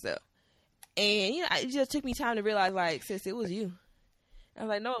hurting yourself. And, you know, it just took me time to realize, like, sis, it was you. I was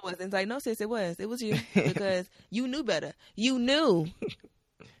like, no, it wasn't. It's like, no, sis, it was. It was you. Because you knew better. You knew.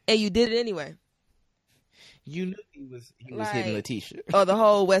 And you did it anyway. You knew he was like, hitting Letitia. Or the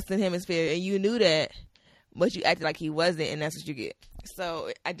whole Western Hemisphere. And you knew that. but you acted like he wasn't, and that's what you get.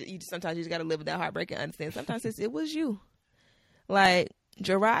 So sometimes you just got to live with that heartbreak and understand. Sometimes it was you. Like,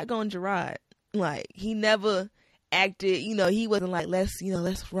 Gerard going Gerard. Like, he never acted, he wasn't like,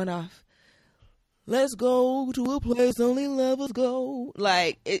 let's run off. Let's go to a place only lovers go.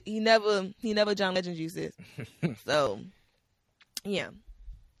 Like, he never John Legend used this. So, yeah.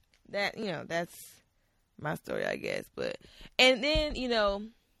 That's my story, I guess. But, and then,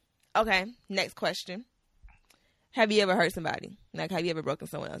 okay, next question. Have you ever hurt somebody? Like, have you ever broken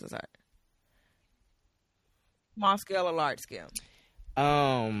someone else's heart? Small scale or large scale?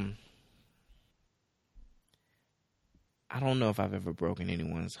 I don't know if I've ever broken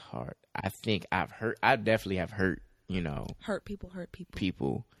anyone's heart. I think I definitely have hurt, Hurt people.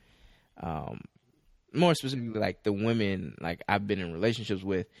 More specifically, like the women, like I've been in relationships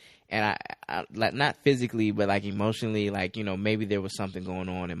with, and I like not physically, but like emotionally, like, maybe there was something going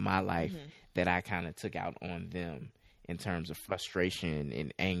on in my life that I kind of took out on them in terms of frustration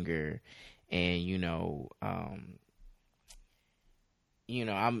and anger. And,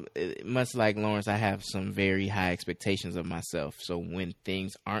 I'm much like Lawrence. I have some very high expectations of myself. So when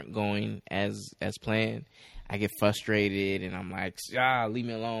things aren't going as planned, I get frustrated and I'm like, leave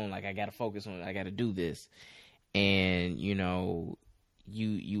me alone. Like, I got to focus on it. I got to do this. And, you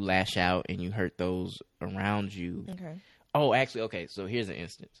lash out and you hurt those around you. Okay. Oh, actually, okay. So here's an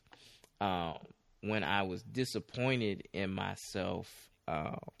instance. When I was disappointed in myself,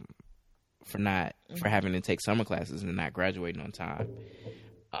 for having to take summer classes and not graduating on time.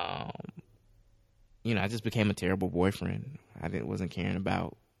 I just became a terrible boyfriend. I wasn't caring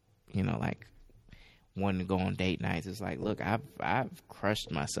about, like wanting to go on date nights. It's like, look, I've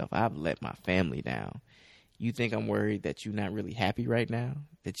crushed myself. I've let my family down. You think I'm worried that you're not really happy right now?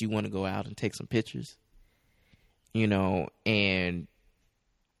 That you want to go out and take some pictures? And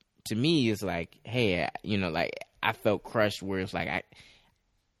to me, it's like, hey, like I felt crushed where it's like,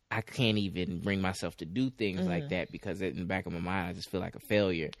 I can't even bring myself to do things like that because in the back of my mind, I just feel like a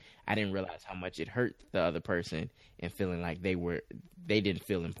failure. I didn't realize how much it hurt the other person and feeling like they didn't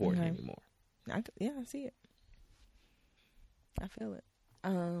feel important anymore. I see it. I feel it.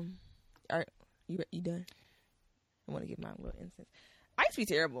 All right, you done? I want to give my little instance. I used to be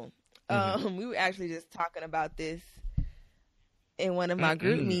terrible. We were actually just talking about this in one of my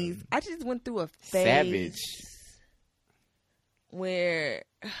group meets. I just went through a phase. Savage. Where,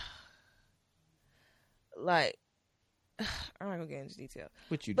 like, I'm not gonna get into detail.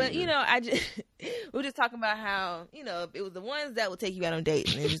 But we were just talking about how it was the ones that would take you out on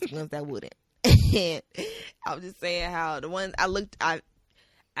dates and it was just the ones that wouldn't. And I was just saying how the ones I've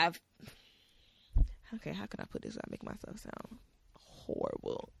okay, how can I put this without making myself sound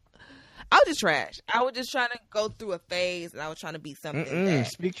horrible? I was just trash. I was just trying to go through a phase, and I was trying to be something. That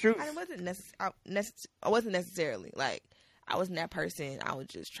speak truth. I wasn't necessarily like. I wasn't that person. I was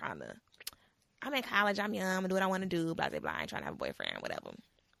just trying to. I'm in college. I'm young. I'm gonna do what I want to do. Blah blah blah. I ain't trying to have a boyfriend. Whatever.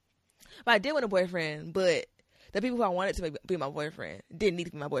 But I did want a boyfriend. But the people who I wanted to be my boyfriend didn't need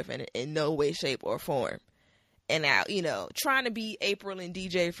to be my boyfriend in no way, shape, or form. And now, trying to be April and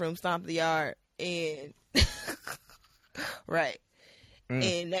DJ from Stomp the Yard, and right.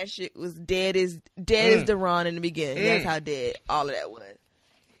 And that shit was dead as Deron in the beginning. That's how dead all of that was.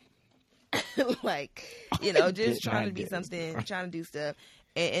 Like, just trying to be something, trying to do stuff.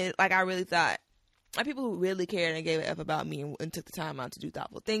 And like, I really thought, like, people who really cared and gave a F about me and took the time out to do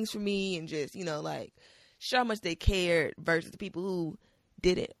thoughtful things for me and just, like, show how much they cared versus the people who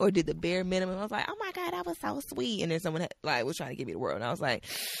didn't or did the bare minimum. I was like, oh my God, that was so sweet. And then someone was trying to give me the world. And I was like,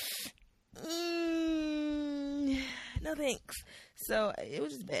 no thanks. So it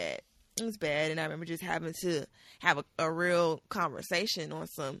was just bad. It was bad. And I remember just having to have a real conversation on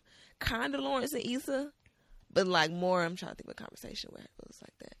some kind of Lawrence and Issa, but like more, I'm trying to think of a conversation where it was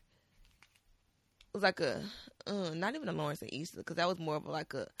like that. It was like a, not even a Lawrence and Issa, because that was more of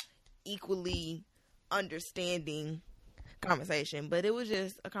like a equally understanding conversation, but it was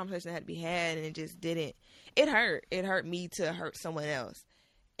just a conversation that had to be had, and it just didn't, it hurt me to hurt someone else.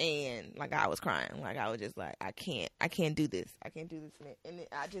 And like, I was crying, like I was just like, I can't do this. And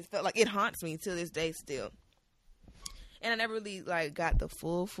I just felt like it haunts me to this day still. And I never really like got the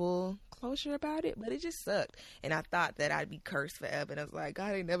full closure about it, but it just sucked. And I thought that I'd be cursed forever. And I was like,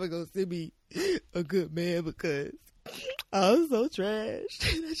 God ain't never gonna send me a good man because I was so trash.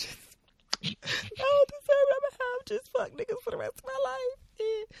 And I don't deserve it. I'm gonna have just fuck niggas for the rest of my life.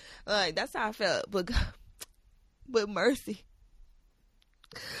 And, like, that's how I felt. But mercy.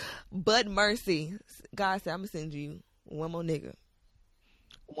 But mercy. God said, I'm gonna send you one more nigga.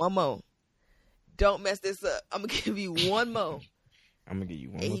 One more. Don't mess this up. I'm gonna give you one more. I'm gonna give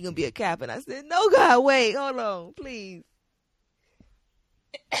you one. And he gonna be a cap. And I said, no, God, wait, hold on, please.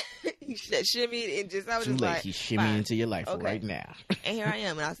 He shimmied and just, I was Too just late. like, He's shimmying fine. into your life Okay. right now. And here I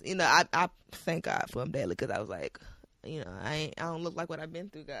am. And I thank God for him daily, because I was like, I don't look like what I've been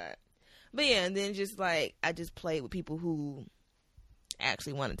through, God. But yeah, and then just like, I just played with people who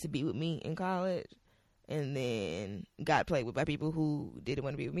actually wanted to be with me in college. And then got played with by people who didn't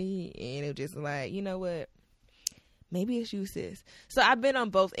want to be with me. And it was just like, you know what? Maybe it's you, sis. So I've been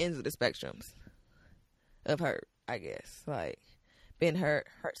on both ends of the spectrums of hurt, I guess. Like, been hurt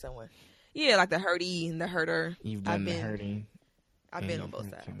someone. Yeah, like the hurty and the hurter. You've done the hurting. I've been on both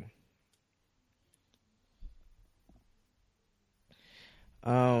sides.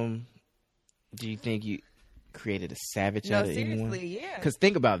 Do you think you created a savage No, out of anyone? seriously, yeah. Because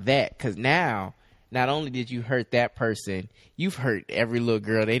think about that. Because now, not only did you hurt that person, you've hurt every little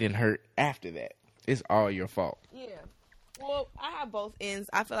girl they didn't hurt after that. It's all your fault. Yeah. Well, I have both ends.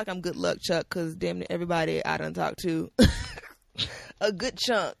 I feel like I'm good luck, Chuck, because damn near everybody I done talked to, a good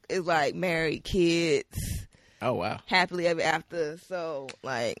chunk is like married, kids. Oh, wow. Happily ever after. So,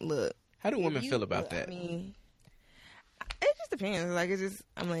 like, look. How do women feel about that? I mean, it just depends. Like, it's just,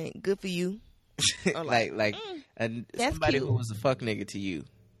 I'm like, good for you. Or like somebody cute. who was a fuck nigga to you.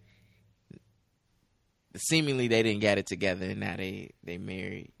 Seemingly they didn't get it together, and now they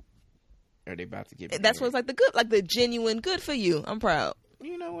married, or they about to get married. That's what's like the good, like the genuine good for you. I'm proud.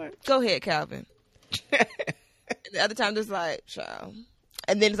 You know what? Go ahead, Calvin. The other time, just like, child.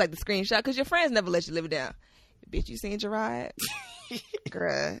 And then it's like the screenshot, because your friends never let you live it down. Bitch, you seen Gerard?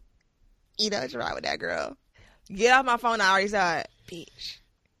 Girl. You know Gerard with that girl. Get off my phone, I already saw it. Bitch.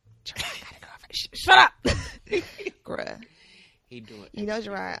 Gerard got a girlfriend. Shut up. Girl. He doing. You know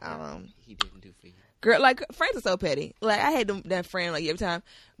Gerard, he didn't do for you. girl, like, friends are so petty. Like, I hate that friend, like, every time.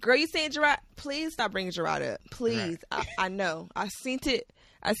 Girl, you seen Gerard? Please stop bringing Gerard up. Please. Right. I know. I seen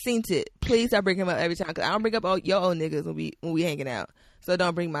it. Please stop bringing him up every time. Because I don't bring up all your old niggas when we hanging out. So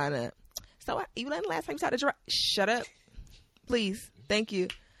don't bring mine up. So, you learned the last time you talked to Gerard? Shut up. Please. Thank you.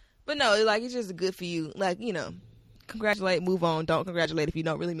 But no, like, it's just good for you. Like, you know, congratulate, move on. Don't congratulate if you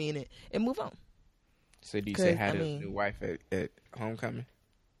don't really mean it. And move on. So do you say hi to his new wife at homecoming?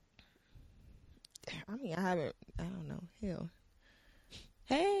 I mean, I don't know. Hell.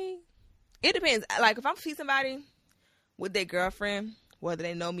 Hey. It depends. Like, if I see somebody with their girlfriend, whether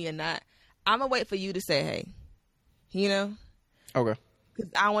they know me or not, I'm going to wait for you to say hey. You know? Okay.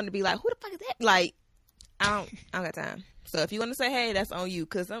 Because I want to be like, who the fuck is that? Like, I don't got time. So if you want to say hey, that's on you.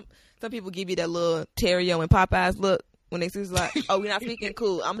 Because some people give you that little Terrio and Popeyes look when they see like, oh, we're not speaking?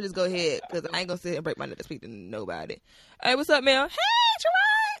 Cool. I'm going to just go ahead because I ain't going to sit and break my neck to speak to nobody. Hey, what's up, Mel? Hey,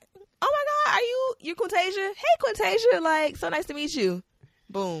 Gerard. Oh, my God. Are you Quintasia? Hey, Quintasia. Like, so nice to meet you.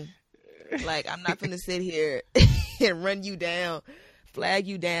 Boom. Like, I'm not going to sit here and run you down, flag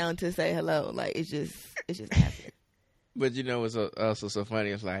you down to say hello. Like, it's just happening. But you know what's also so funny?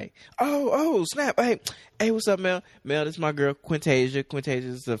 It's like, oh, snap. Hey, what's up, Mel? Mel, this is my girl, Quintasia. Quintasia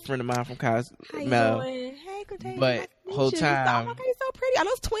is a friend of mine from college. How you Mel. doing? Hey, Quintasia. But nice to meet whole you. time. Oh, my God, you're so pretty. Are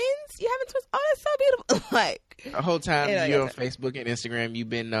those twins? You having twins? Oh, that's so beautiful. Like, The whole time you know, you're on Facebook and Instagram, you've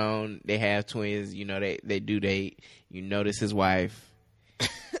been known. They have twins. You know, they do date. You know this his wife.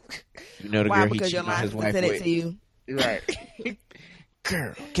 You know the why? girl he Because cheated your on his line wife sent it with. to you. Right.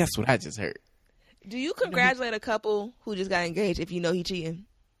 Girl, guess what I just heard? Do you congratulate a couple who just got engaged if you know he cheating?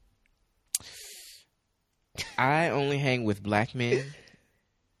 I only hang with black men.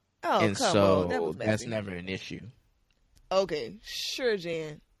 Oh, and come so on. That was that's messy. never an issue. Okay, sure,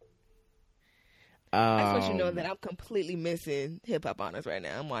 Jen. I just want you to know that I'm completely missing Hip Hop Honors right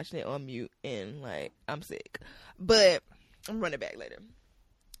now. I'm watching it on mute and, like, I'm sick. But I'm running back later.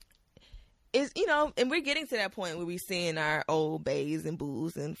 It's, you know, and we're getting to that point where we're seeing our old bays and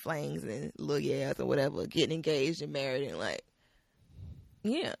boos and flangs and little yeahs or whatever getting engaged and married and, like,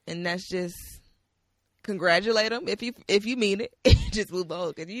 yeah. And that's just, congratulate them if you mean it. Just move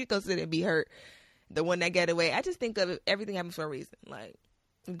on, because you go sit and be hurt. The one that got away. I just think of it, everything happens for a reason. Like,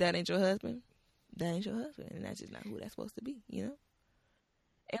 if that ain't your husband, that ain't your husband, and that's just not who that's supposed to be, you know?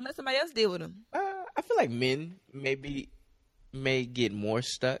 And let somebody else deal with them. I feel like men may get more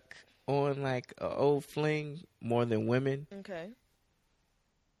stuck on like an old fling more than women. Okay.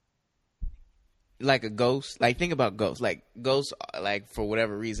 Like a ghost. Like, think about ghosts. Like, ghosts, like, for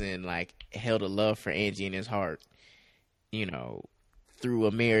whatever reason, like, held a love for Angie in his heart, you know, through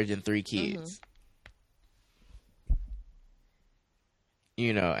a marriage and 3 kids. Mm-hmm.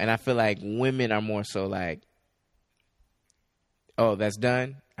 You know, and I feel like women are more so like, oh, that's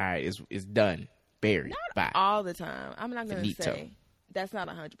done? All right, it's done. Buried. Bye. All the time. I'm not going to Finito. say that's not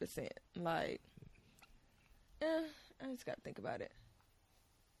 100%. Like, I just got to think about it.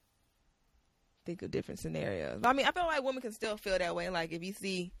 think of different scenarios. I mean, I feel like women can still feel that way. Like, if you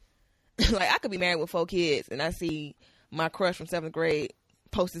see, like, I could be married with 4 kids, and I see my crush from 7th grade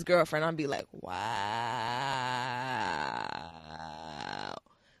post his girlfriend, I'd be like, wow.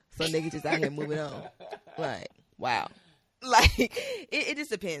 So niggas just out here moving on. Like, wow. Like, it just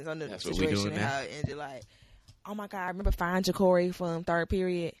depends on the That's situation and how it ended. Like, oh my God, I remember Fine Ja'Cory from 3rd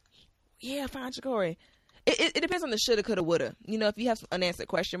period. Yeah, Fine Ja'Cory. It depends on the shoulda, coulda, woulda. You know, if you have some unanswered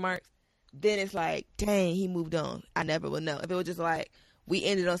question marks, then it's like, dang, he moved on. I never would know. If it was just like, we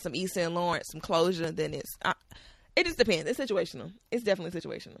ended on some Issa and Lawrence, some closure, then it just depends. It's situational. It's definitely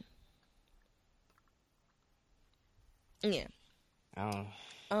situational. Yeah.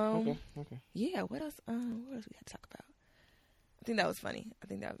 Okay. Yeah, what else we got to talk about? I think that was funny. I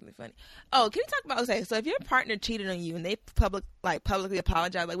think that was really funny. Oh, can we talk about, okay, so if your partner cheated on you and they publicly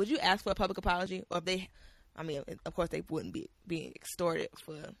apologize, like, would you ask for a public apology? Or if they, I mean, of course they wouldn't be being extorted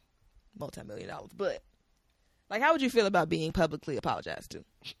for multi-million-dollars, but, like, how would you feel about being publicly apologized to?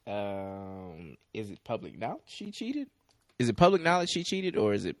 Is it public knowledge she cheated? Is it public knowledge she cheated,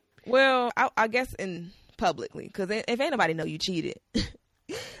 or is it? Well, I guess in publicly, because if ain't nobody know you cheated,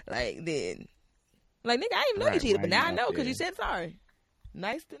 like, then, like, nigga, I didn't even know you cheated, but now I know because you said sorry.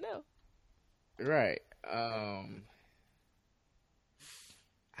 Nice to know. Right. I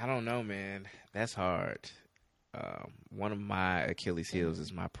don't know, man. That's hard. One of my Achilles heels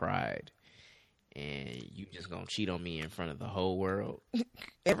is my pride. And you just gonna cheat on me in front of the whole world? In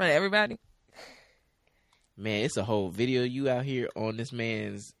front of everybody? Man, it's a whole video you out here on this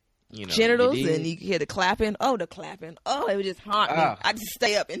man's, genitals, and you can hear the clapping. Oh, the clapping. Oh, it would just haunt me. I just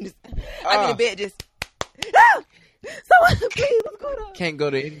stay up and just, I'm in the bed just, someone, please, what's going on? Can't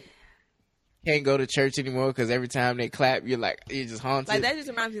go to church anymore because every time they clap, you're just haunted. Like, that just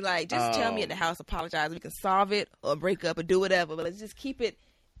reminds me, like, just tell me at the house, apologize. We can solve it or break up or do whatever, but let's just keep it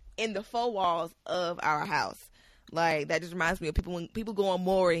in the 4 walls of our house. Like, that just reminds me of people, when people go on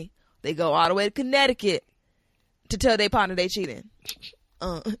Maury, they go all the way to Connecticut to tell their partner they cheating.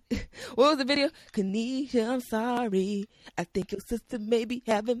 What was the video? Kanisha, I'm sorry. I think your sister may be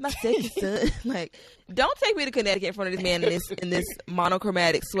having my second son. Like, don't take me to Connecticut in front of this man in this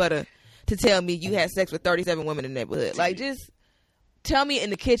monochromatic sweater to tell me you had sex with 37 women in the neighborhood. Like, just tell me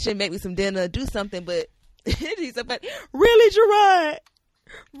in the kitchen, make me some dinner, do something. But really, Gerard?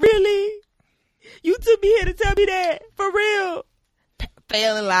 Really? You took me here to tell me that? For real?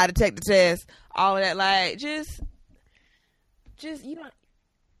 Failing lie detector test, all of that. Like, just you know.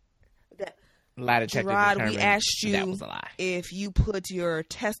 Lie detector Gerard, we asked you that was a lie. If you put your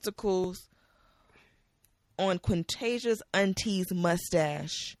testicles on Quintasia's auntie's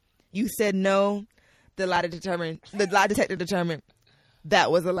mustache. You said no. The lie detector determined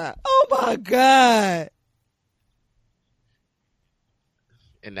that was a lie. Oh my God.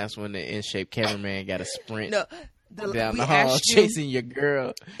 And that's when the in-shape cameraman got a sprint down the hall chasing your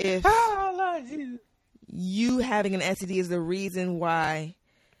girl. If you having an STD is the reason why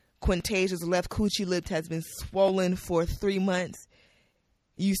Quintasia's left coochie lip has been swollen for 3 months,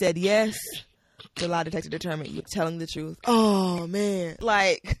 you said yes. The lie detector determined you're telling the truth. Oh man,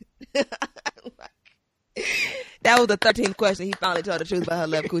 like that was the 13th question. He finally told the truth about her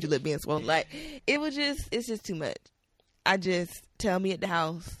left coochie lip being swollen. Like, it's just too much. Tell me at the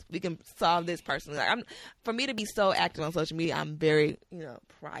house. We can solve this personally. Like, for me to be so active on social media, I'm very,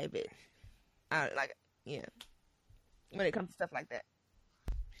 private. When it comes to stuff like that.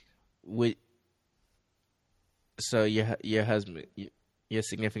 So your husband, your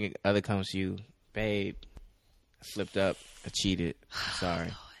significant other comes to you, babe, I slipped up, I cheated,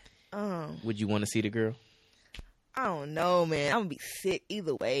 sorry. Would you want to see the girl? I don't know, man. I'm gonna be sick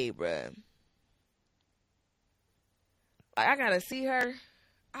either way, bruh. Like, I gotta see her.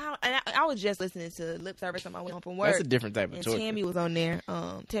 I was just listening to Lip Service on my way home from work. That's a different type of torture. Tammy was on there.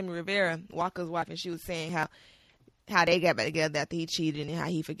 Tammy Rivera, Walker's wife, and she was saying how they got back together after he cheated and how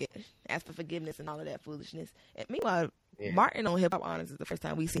he asked for forgiveness and all of that foolishness. And meanwhile, Martin on Hip Hop Honors is the first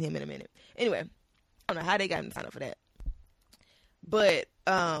time we've seen him in a minute. Anyway, I don't know how they got him to sign up for that. But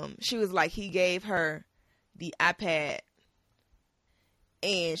she was like, he gave her the iPad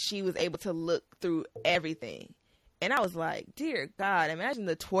and she was able to look through everything. And I was like, dear God, imagine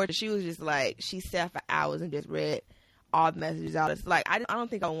the torture. She was just like, she sat for hours and just read all the messages out. It's like, I don't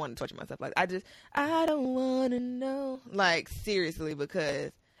think I want to torture myself. Like, I don't want to know. Like, seriously,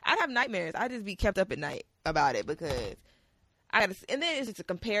 because I'd have nightmares. I'd just be kept up at night about it because and then it's just the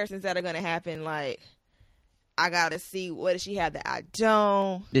comparisons that are going to happen. Like, I got to see what does she have that I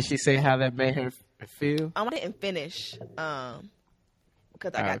don't. Did she say how that made her feel? I didn't finish because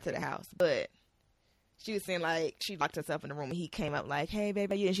I got to the house, but she was saying, like, she locked herself in the room and he came up like, hey,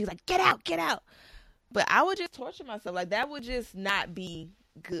 baby, and she was like, get out, get out. But I would just torture myself. Like, that would just not be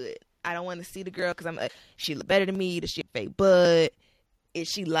good. I don't want to see the girl because I'm like, she look better than me. Does she have fake butt? Is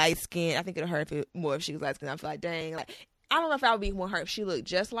she light skinned? I think it'd hurt more if she was light skinned. I feel like, dang, like, I don't know if I would be more hurt if she looked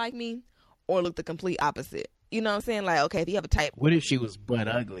just like me or looked the complete opposite. You know what I'm saying? Like, okay, if you have a type. What if she was butt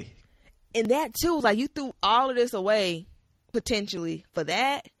ugly? And that too, like, you threw all of this away potentially for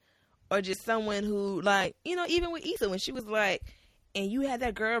that, or just someone who, like, you know, even with Issa when she was like, and you had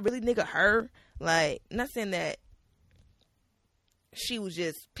that girl really nigga her, like, not saying that she was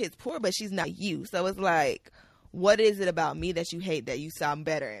just piss poor, but she's not you. So it's like, what is it about me that you hate that you saw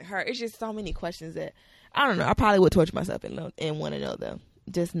better in her? It's just so many questions that I don't know. I probably would torture myself and want to know though.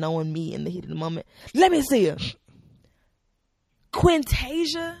 Just knowing me in the heat of the moment. Let me see her.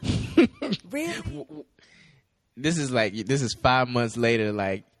 Quintasia? Really? This is 5 months later,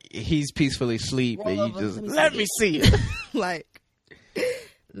 like, he's peacefully asleep and you just, let me see it. Like,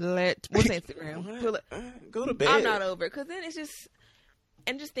 what's Instagram? Go to bed. I'm not over it. Because then it's just,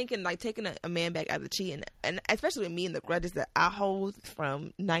 I'm just thinking, like, taking a man back out of cheating, and especially with me and the grudges that I hold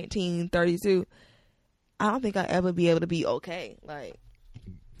from 1932, I don't think I'll ever be able to be okay, like,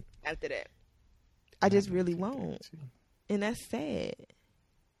 after that. I just really won't. And that's sad.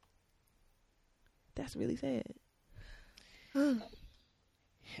 That's really sad.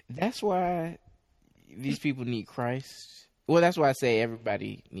 That's why these people need Christ. Well, that's why I say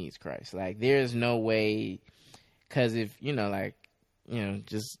everybody needs Christ. Like, there's no way, because if, you know, like, you know,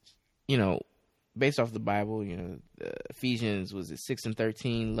 just, you know, based off the Bible, you know, Ephesians, was it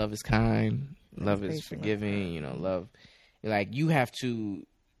 6:13? Love is kind, love is forgiving, you know, love. Like, you have to,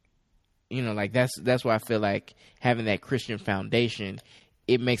 you know, like, that's why I feel like having that Christian foundation,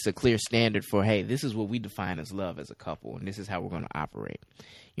 it makes a clear standard for, hey, this is what we define as love as a couple, and this is how we're going to operate.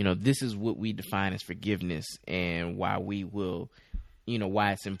 You know, this is what we define as forgiveness, and why we will, you know,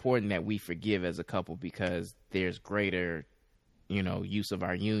 why it's important that we forgive as a couple, because there's greater, you know, use of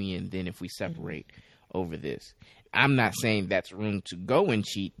our union than if we separate over this. I'm not saying that's room to go and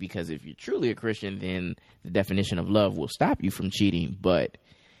cheat, because if you're truly a Christian, then the definition of love will stop you from cheating. But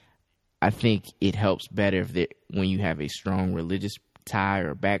I think it helps better when you have a strong religious tie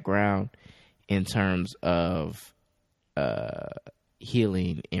or background in terms of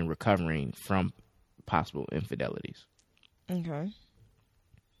healing and recovering from possible infidelities. Okay.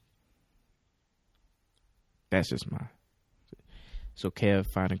 That's just my. So, Kev,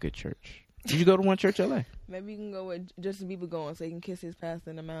 find a good church. Did you go to one church in LA? Maybe you can go with Justin Bieber going so he can kiss his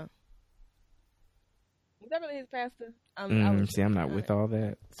pastor in the mouth. Was that really his pastor? I'm not with all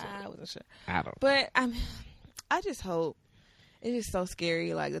that. So I wasn't sure. I don't. But I just hope. It's just so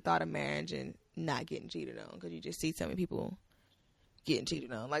scary, like, the thought of marriage and not getting cheated on, because you just see so many people getting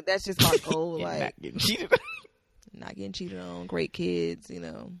cheated on. Like, that's just my goal. Like, not getting cheated on. Not getting cheated on. Great kids, you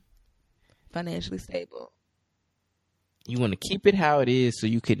know, financially stable. You want to keep it how it is, so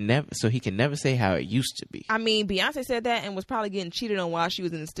he can never say how it used to be. I mean, Beyonce said that and was probably getting cheated on while she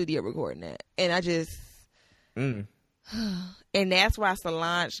was in the studio recording that. And I just, and that's why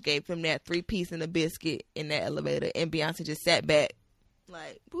Solange gave him that 3-piece and a biscuit in that elevator, and Beyonce just sat back,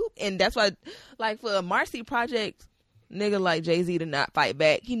 like, boop. And that's why, like, for a Marcy project, nigga like Jay-Z to not fight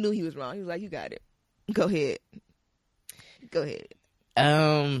back, he knew he was wrong. He was like, you got it. Go ahead.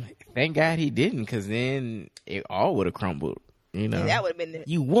 Thank God he didn't, because then it all would have crumbled. You know, and that would have been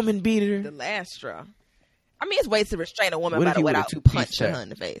you woman beater. The last straw. I mean, it's ways to restrain a woman without punching her in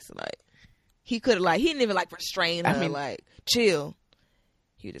the face. Like, he could have, like, he didn't even, like, restrain her. I mean, like, chill.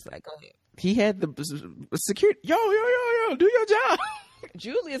 He was just like, go ahead. He had the security. Yo, do your job.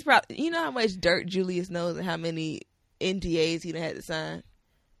 Julius probably, you know how much dirt Julius knows and how many NDAs he done had to sign.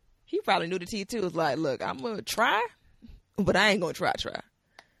 He probably knew the T too. Was like, look, I'm gonna try, but I ain't gonna try.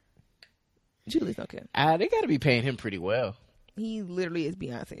 Julius don't care. They got to be paying him pretty well. He literally is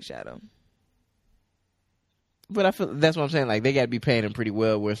Beyonce's shadow. But I feel that's what I'm saying. Like, they got to be paying him pretty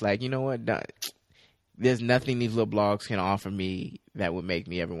well. Where it's like, you know what? There's nothing these little blogs can offer me that would make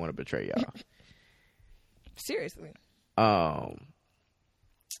me ever want to betray y'all. Seriously. I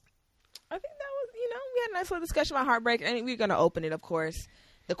think that was, you know, we had a nice little discussion about heartbreak, and we're gonna open it, of course.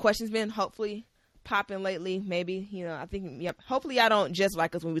 The question's been hopefully popping lately. Maybe, you know, I think, yep. Hopefully, y'all don't just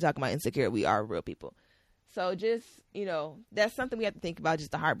like us when we talk about insecure. We are real people. So just, you know, that's something we have to think about,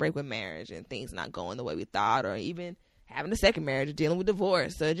 just the heartbreak with marriage and things not going the way we thought, or even having a second marriage or dealing with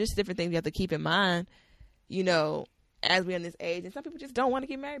divorce. So just different things you have to keep in mind, you know, as we're in this age. And some people just don't want to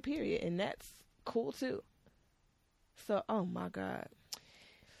get married, period. And that's cool too. So, oh my God.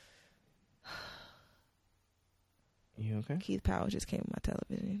 You okay? Keith Powers just came on my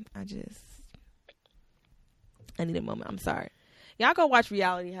television. I just, I need a moment. I'm sorry. Y'all go watch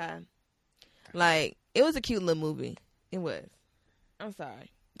Reality High. Like, it was a cute little movie. It was. I'm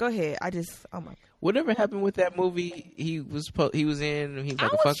sorry. Go ahead. Oh my. Whatever happened with that movie he was in? He was like I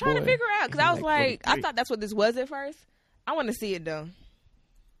was was trying to figure out because I was like, 43. I thought that's what this was at first. I want to see it though.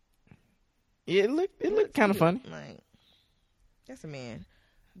 Yeah, it looked kind of funny. Like, that's a man,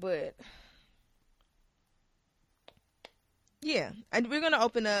 but yeah, and we're gonna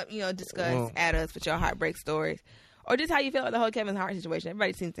open up, discuss, add us with your heartbreak stories, or just how you feel about the whole Kevin Hart situation.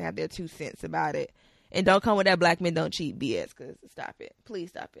 Everybody seems to have their 2 cents about it, and don't come with that black men don't cheat BS. Because stop it,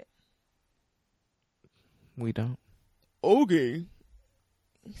 please stop it. We don't. Okay.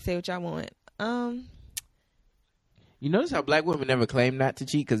 Say what y'all want. You notice how black women never claim not to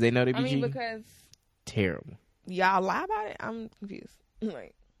cheat because they know they be cheating? Because terrible. Y'all lie about it? I'm confused.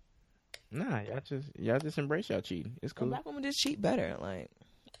 Like, nah, y'all just embrace y'all cheating. It's cool. Black women just cheat better. Like,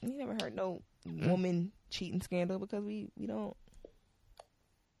 you never heard no woman cheating scandal because we don't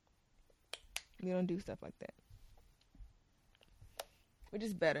do stuff like that. We're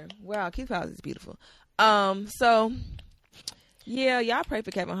just better. Wow, Keith Powers is beautiful. So yeah, y'all pray for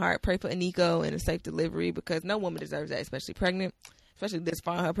Kevin Hart, pray for Aniko and a safe delivery because no woman deserves that, especially pregnant, especially this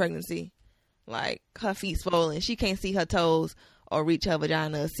far in her pregnancy. Like, her feet swollen, she can't see her toes or reach her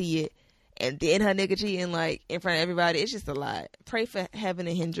vagina or see it, and then her nigga cheating like in front of everybody. It's just a lot. Pray for Heaven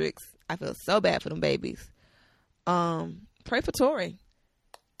and Hendrix. I feel so bad for them babies. Pray for Tori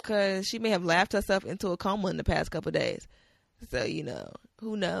because she may have laughed herself into a coma in the past couple of days. So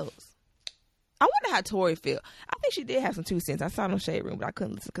who knows? I wonder how Tori feel. I think she did have some 2 cents. I saw it on Shade Room, but I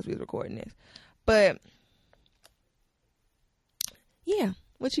couldn't listen because we was recording this. But yeah,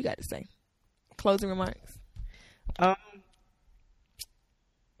 what you got to say? Closing remarks.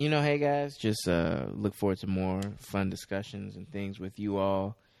 Hey guys, just look forward to more fun discussions and things with you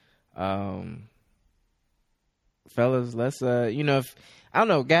all. Fellas, let's if I don't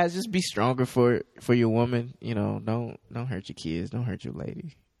know, guys, just be stronger for your woman. Don't hurt your kids, don't hurt your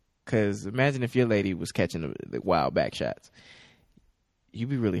lady. Because imagine if your lady was catching the wild back shots. You'd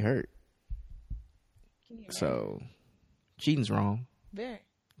be really hurt. So, cheating's wrong. Very.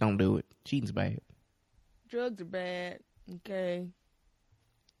 Don't do it. Cheating's bad. Drugs are bad. Okay.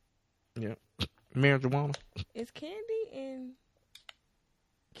 Yeah. Marijuana. Is Candy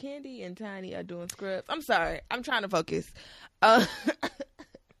and Tiny are doing scrubs? I'm sorry. I'm trying to focus.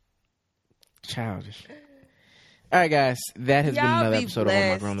 Childish. All right, guys. That has been another episode of On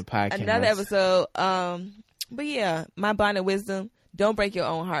My Grown the Podcast. Another episode. But yeah, my bond of wisdom: don't break your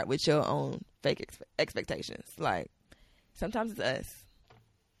own heart with your own fake expectations. Like, sometimes it's us.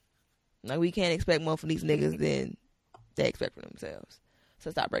 Like, we can't expect more from these niggas than they expect from themselves. So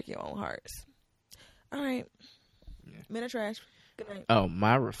stop breaking your own hearts. All right. Yeah. Men are trash. Good night. Oh,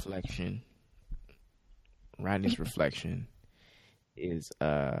 my reflection. Rodney's reflection is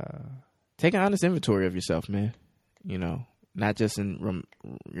take an honest inventory of yourself, man. Not just in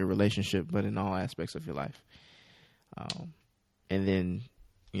your relationship, but in all aspects of your life. And then,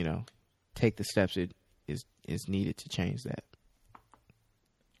 take the steps it is needed to change that.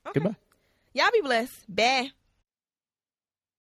 Okay. Goodbye. Y'all be blessed. Bye.